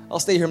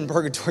 I'll stay here in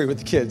purgatory with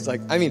the kids.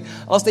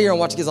 I'll stay here and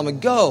watch the kids. I'm going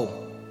to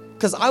go.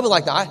 Because I would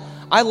like that.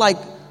 I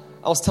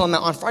was telling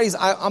Matt on Fridays,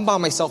 I'm by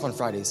myself on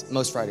Fridays,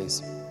 most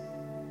Fridays.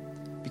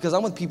 Because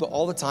I'm with people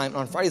all the time. And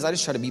on Fridays, I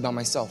just try to be by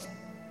myself.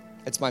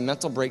 It's my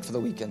mental break for the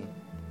weekend.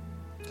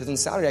 Because on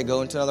Saturday, I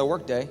go into another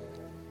work day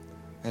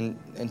and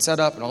set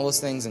up and all those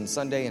things. And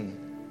Sunday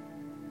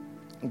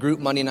and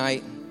group Monday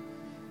night.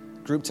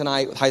 Group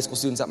tonight with high school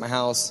students at my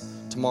house.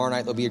 Tomorrow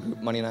night, there'll be a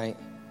group Monday night.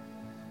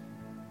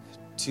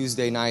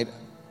 Tuesday night,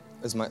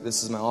 this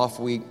is my off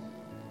week.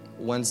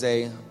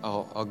 Wednesday,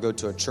 I'll go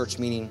to a church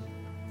meeting.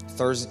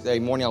 Thursday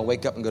morning, I'll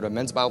wake up and go to a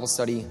men's Bible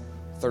study.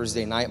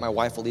 Thursday night, my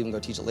wife will leave and go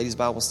teach a ladies'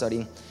 Bible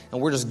study. And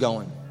we're just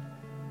going.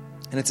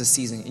 And it's a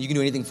season. You can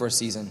do anything for a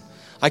season.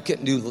 I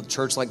couldn't do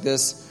church like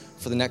this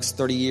for the next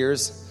 30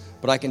 years,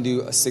 but I can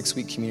do a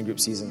 6-week community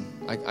group season.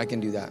 I can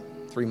do that.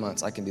 3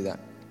 months, I can do that.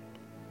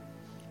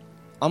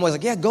 I'm always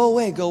like, yeah, go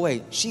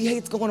away. She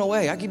hates going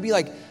away. I could be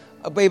like,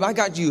 babe, I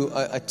got you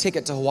a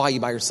ticket to Hawaii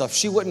by yourself.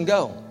 She wouldn't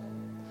go.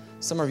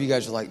 Some of you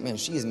guys are like, man,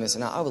 she is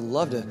missing out. I would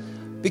love to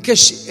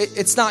Because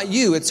it's not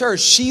you, it's her.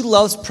 She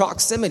loves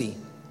proximity.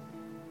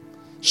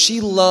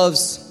 She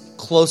loves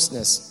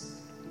closeness.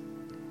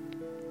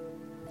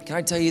 Can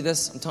I tell you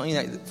this? I'm telling you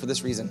that for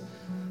this reason.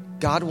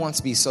 God wants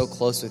to be so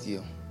close with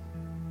you.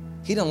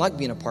 He doesn't like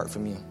being apart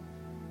from you.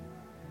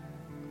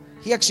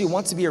 He actually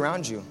wants to be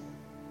around you.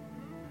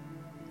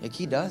 Like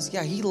he does.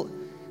 Yeah, he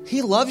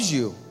loves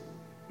you.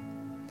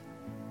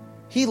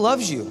 He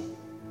loves you.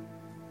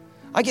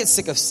 I get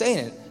sick of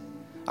saying it.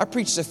 I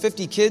preached to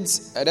 50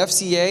 kids at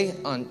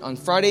FCA on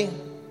Friday,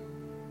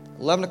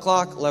 11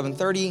 o'clock,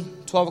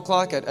 11:30, 12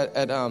 o'clock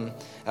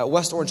at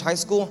West Orange High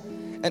School.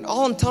 And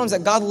all I'm telling them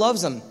is that God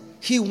loves them.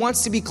 He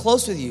wants to be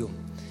close with you.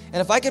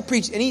 And if I could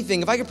preach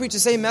anything, if I could preach the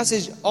same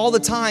message all the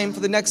time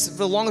for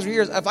the longest of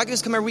years, if I could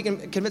just come every week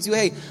and convince you,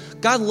 hey,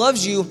 God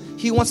loves you,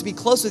 He wants to be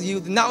close with you,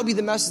 then that would be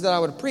the message that I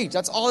would preach.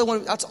 That's all I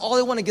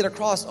want to get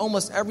across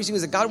almost every single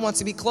day, is that God wants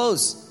to be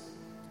close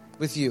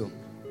with you.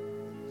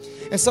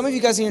 And some of you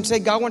guys here today,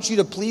 God wants you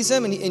to please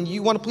Him, and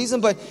you want to please Him,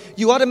 but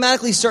you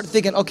automatically start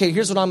thinking, okay,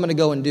 here's what I'm going to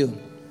go and do.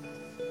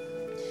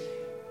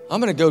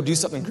 I'm going to go do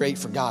something great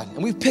for God.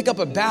 And we pick up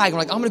a bag, and we're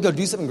like, I'm going to go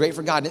do something great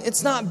for God. And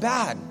it's not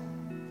bad.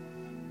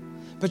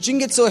 But you can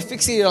get so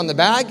fixated on the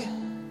bag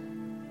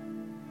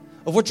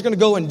of what you're going to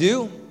go and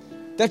do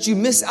that you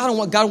miss out on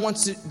what God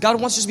wants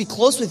to be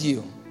close with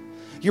you.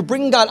 You're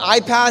bringing God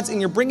iPads and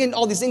you're bringing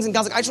all these things, and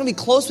God's like, I just want to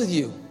be close with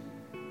you.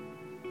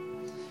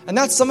 And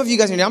that's some of you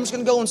guys. I'm just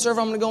going to go and serve.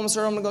 I'm going to go and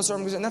serve. I'm going to go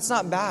serve. And that's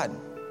not bad.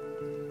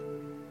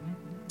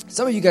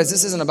 Some of you guys,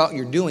 this isn't about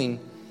your doing.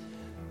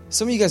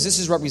 Some of you guys, this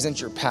just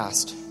represents your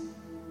past.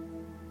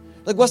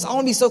 Like, Wes, I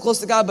want to be so close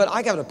to God, but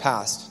I got a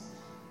past.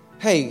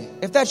 Hey,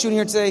 if that's you in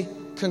here today,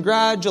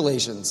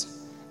 congratulations.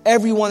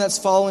 Everyone that's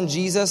following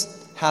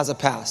Jesus has a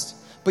past.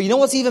 But you know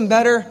what's even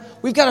better?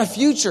 We've got a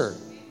future.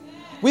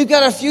 We've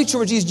got a future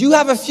with Jesus. You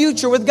have a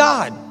future with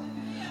God.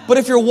 But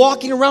if you're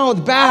walking around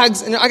with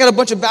bags, and I got a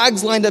bunch of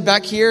bags lined up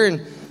back here,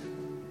 and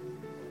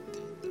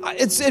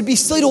it'd be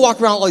silly to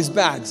walk around with all these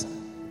bags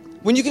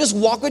when you can just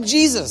walk with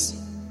Jesus.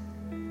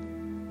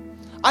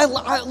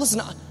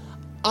 Listen,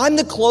 I'm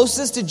the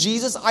closest to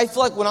Jesus, I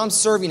feel like, when I'm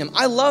serving Him.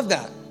 I love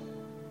that.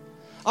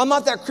 I'm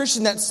not that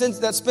Christian that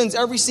spends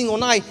every single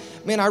night.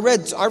 Man, I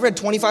read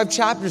 25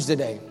 chapters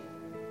today.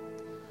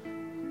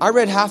 I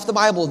read half the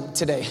Bible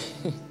today.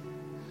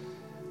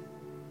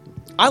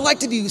 I like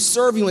to be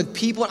serving with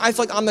people, and I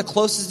feel like I'm the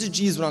closest to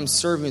Jesus when I'm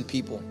serving with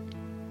people.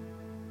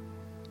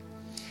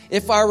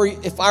 If I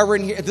were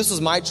in here, if this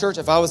was my church,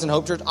 if I was in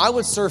Hope Church, I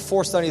would serve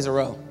 4 Sundays in a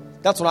row.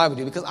 That's what I would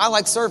do, because I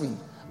like serving.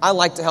 I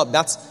like to help.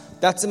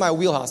 That's in my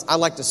wheelhouse. I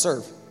like to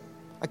serve.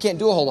 I can't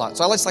do a whole lot,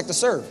 so I just like to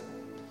serve.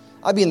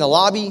 I'd be in the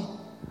lobby.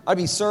 I'd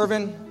be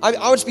serving. I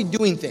would just be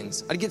doing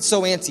things. I'd get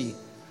so antsy.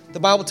 The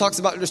Bible talks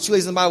about there's 2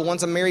 ladies in the Bible.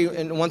 One's a Mary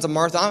and one's a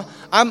Martha.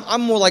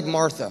 I'm more like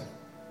Martha.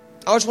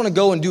 I just want to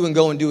go and do and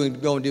go and do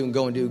and go and do and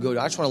go and do and go.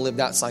 I just want to live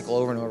that cycle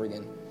over and over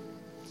again.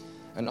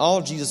 And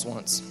all Jesus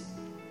wants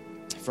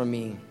from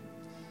me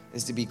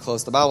is to be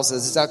close. The Bible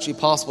says it's actually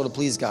possible to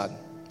please God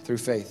through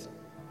faith.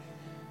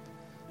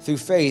 Through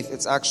faith,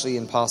 it's actually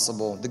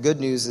impossible. The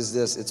good news is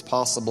this: it's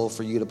possible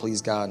for you to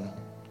please God.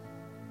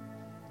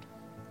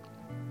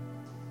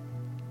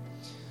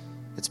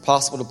 It's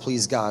possible to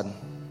please God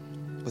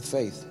with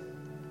faith.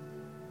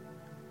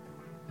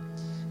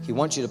 He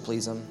wants you to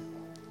please Him.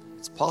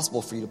 It's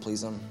possible for you to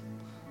please Him.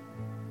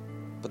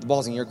 But the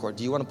ball's in your court.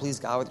 Do you want to please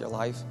God with your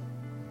life?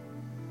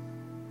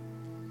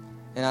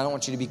 And I don't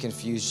want you to be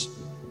confused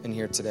in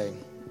here today.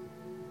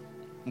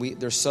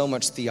 There's so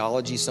much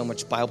theology, so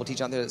much Bible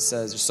teaching out there that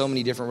says there's so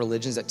many different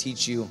religions that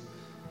teach you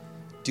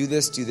do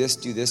this, do this,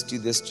 do this, do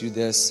this, do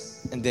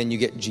this, and then you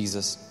get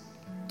Jesus.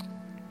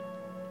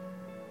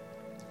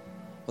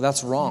 Well,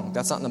 that's wrong.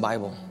 That's not in the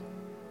Bible.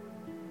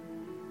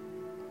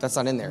 That's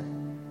not in there.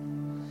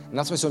 And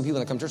that's why so many people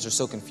that come to church are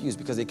so confused,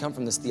 because they come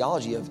from this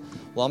theology of,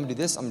 well, I'm going to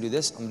do this, I'm going to do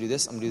this, I'm going to do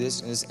this, I'm going to do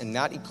this, and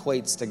that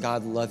equates to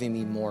God loving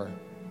me more.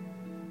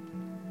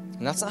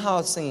 And that's not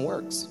how this thing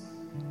works.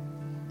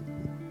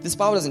 This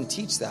Bible doesn't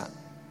teach that.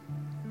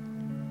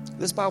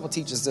 This Bible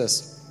teaches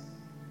this.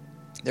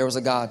 There was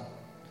a God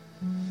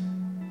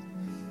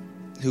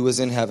who was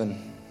in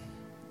heaven,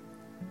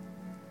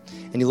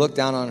 and He looked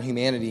down on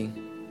humanity,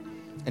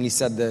 and He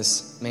said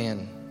this: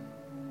 man,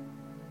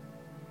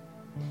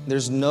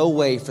 there's no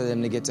way for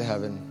them to get to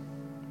heaven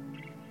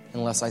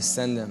unless I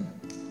send them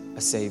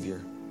a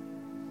Savior.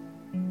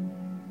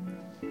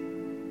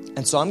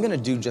 And so I'm going to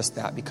do just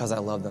that because I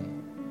love them.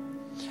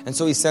 And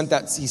so He sent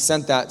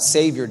that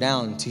Savior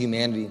down to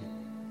humanity.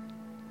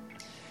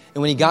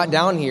 And when He got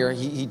down here,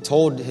 he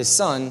told His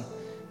Son,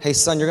 hey,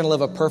 Son, you're going to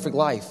live a perfect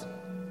life.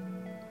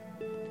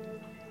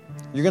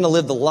 You're going to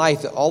live the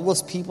life that all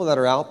those people that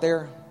are out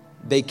there,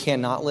 they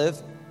cannot live.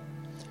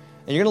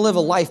 And you're going to live a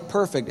life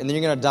perfect, and then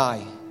you're going to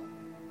die.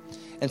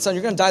 And son,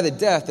 you're going to die the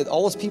death that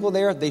all those people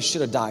there, they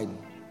should have died.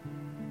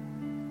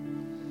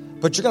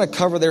 But you're going to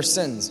cover their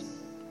sins.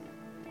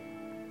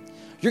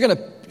 You're going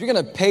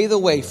to pay the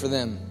way for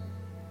them.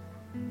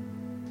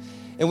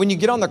 And when you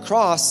get on the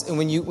cross and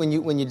when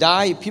you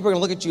die, people are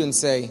going to look at you and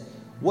say,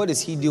 what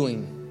is He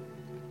doing?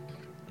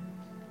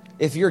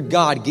 If you're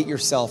God, get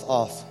yourself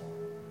off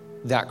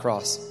that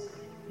cross.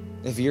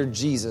 If you're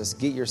Jesus,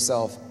 get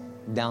yourself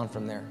down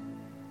from there.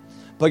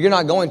 But you're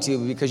not going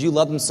to because you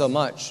love him so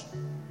much.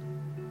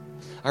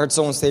 I heard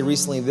someone say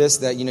recently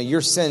that,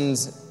 your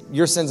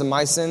sins and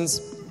my sins,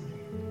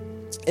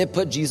 it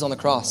put Jesus on the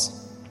cross.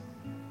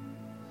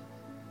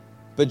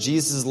 But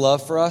Jesus'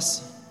 love for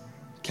us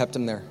kept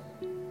him there.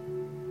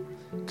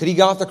 Could he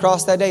get off the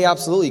cross that day?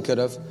 Absolutely he could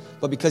have.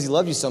 But because he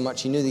loved you so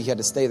much, he knew that he had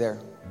to stay there.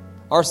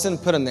 Our sin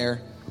put him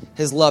there.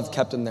 His love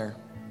kept him there.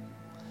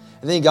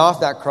 And then he got off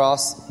that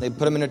cross. They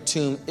put him in a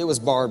tomb. It was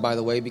barred, by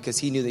the way, because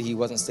he knew that he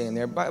wasn't staying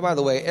there. By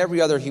the way,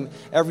 every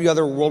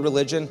other world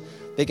religion,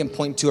 they can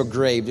point to a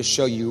grave to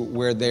show you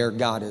where their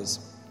God is.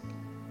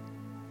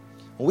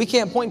 Well, we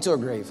can't point to a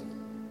grave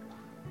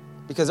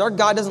because our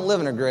God doesn't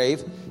live in a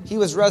grave. He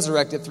was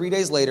resurrected 3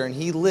 days later, and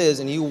he lives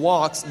and he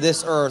walks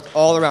this earth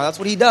all around. That's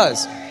what he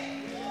does.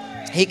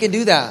 He can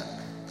do that.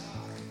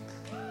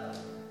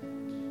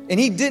 And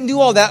he didn't do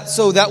all that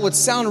so that would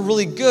sound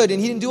really good. And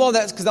he didn't do all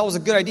that because that was a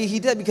good idea. He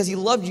did because he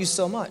loved you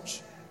so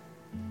much.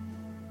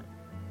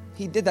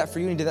 He did that for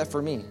you and he did that for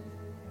me.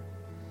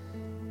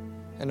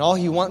 And all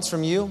he wants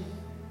from you,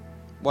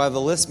 while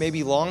the list may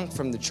be long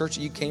from the church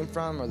that you came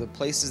from or the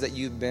places that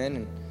you've been,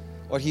 and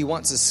what he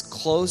wants is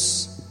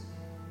close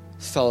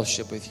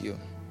fellowship with you.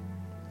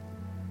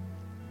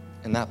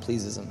 And that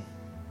pleases him.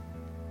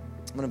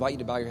 I'm going to invite you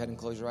to bow your head and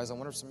close your eyes. I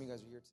wonder if some of you guys are here today.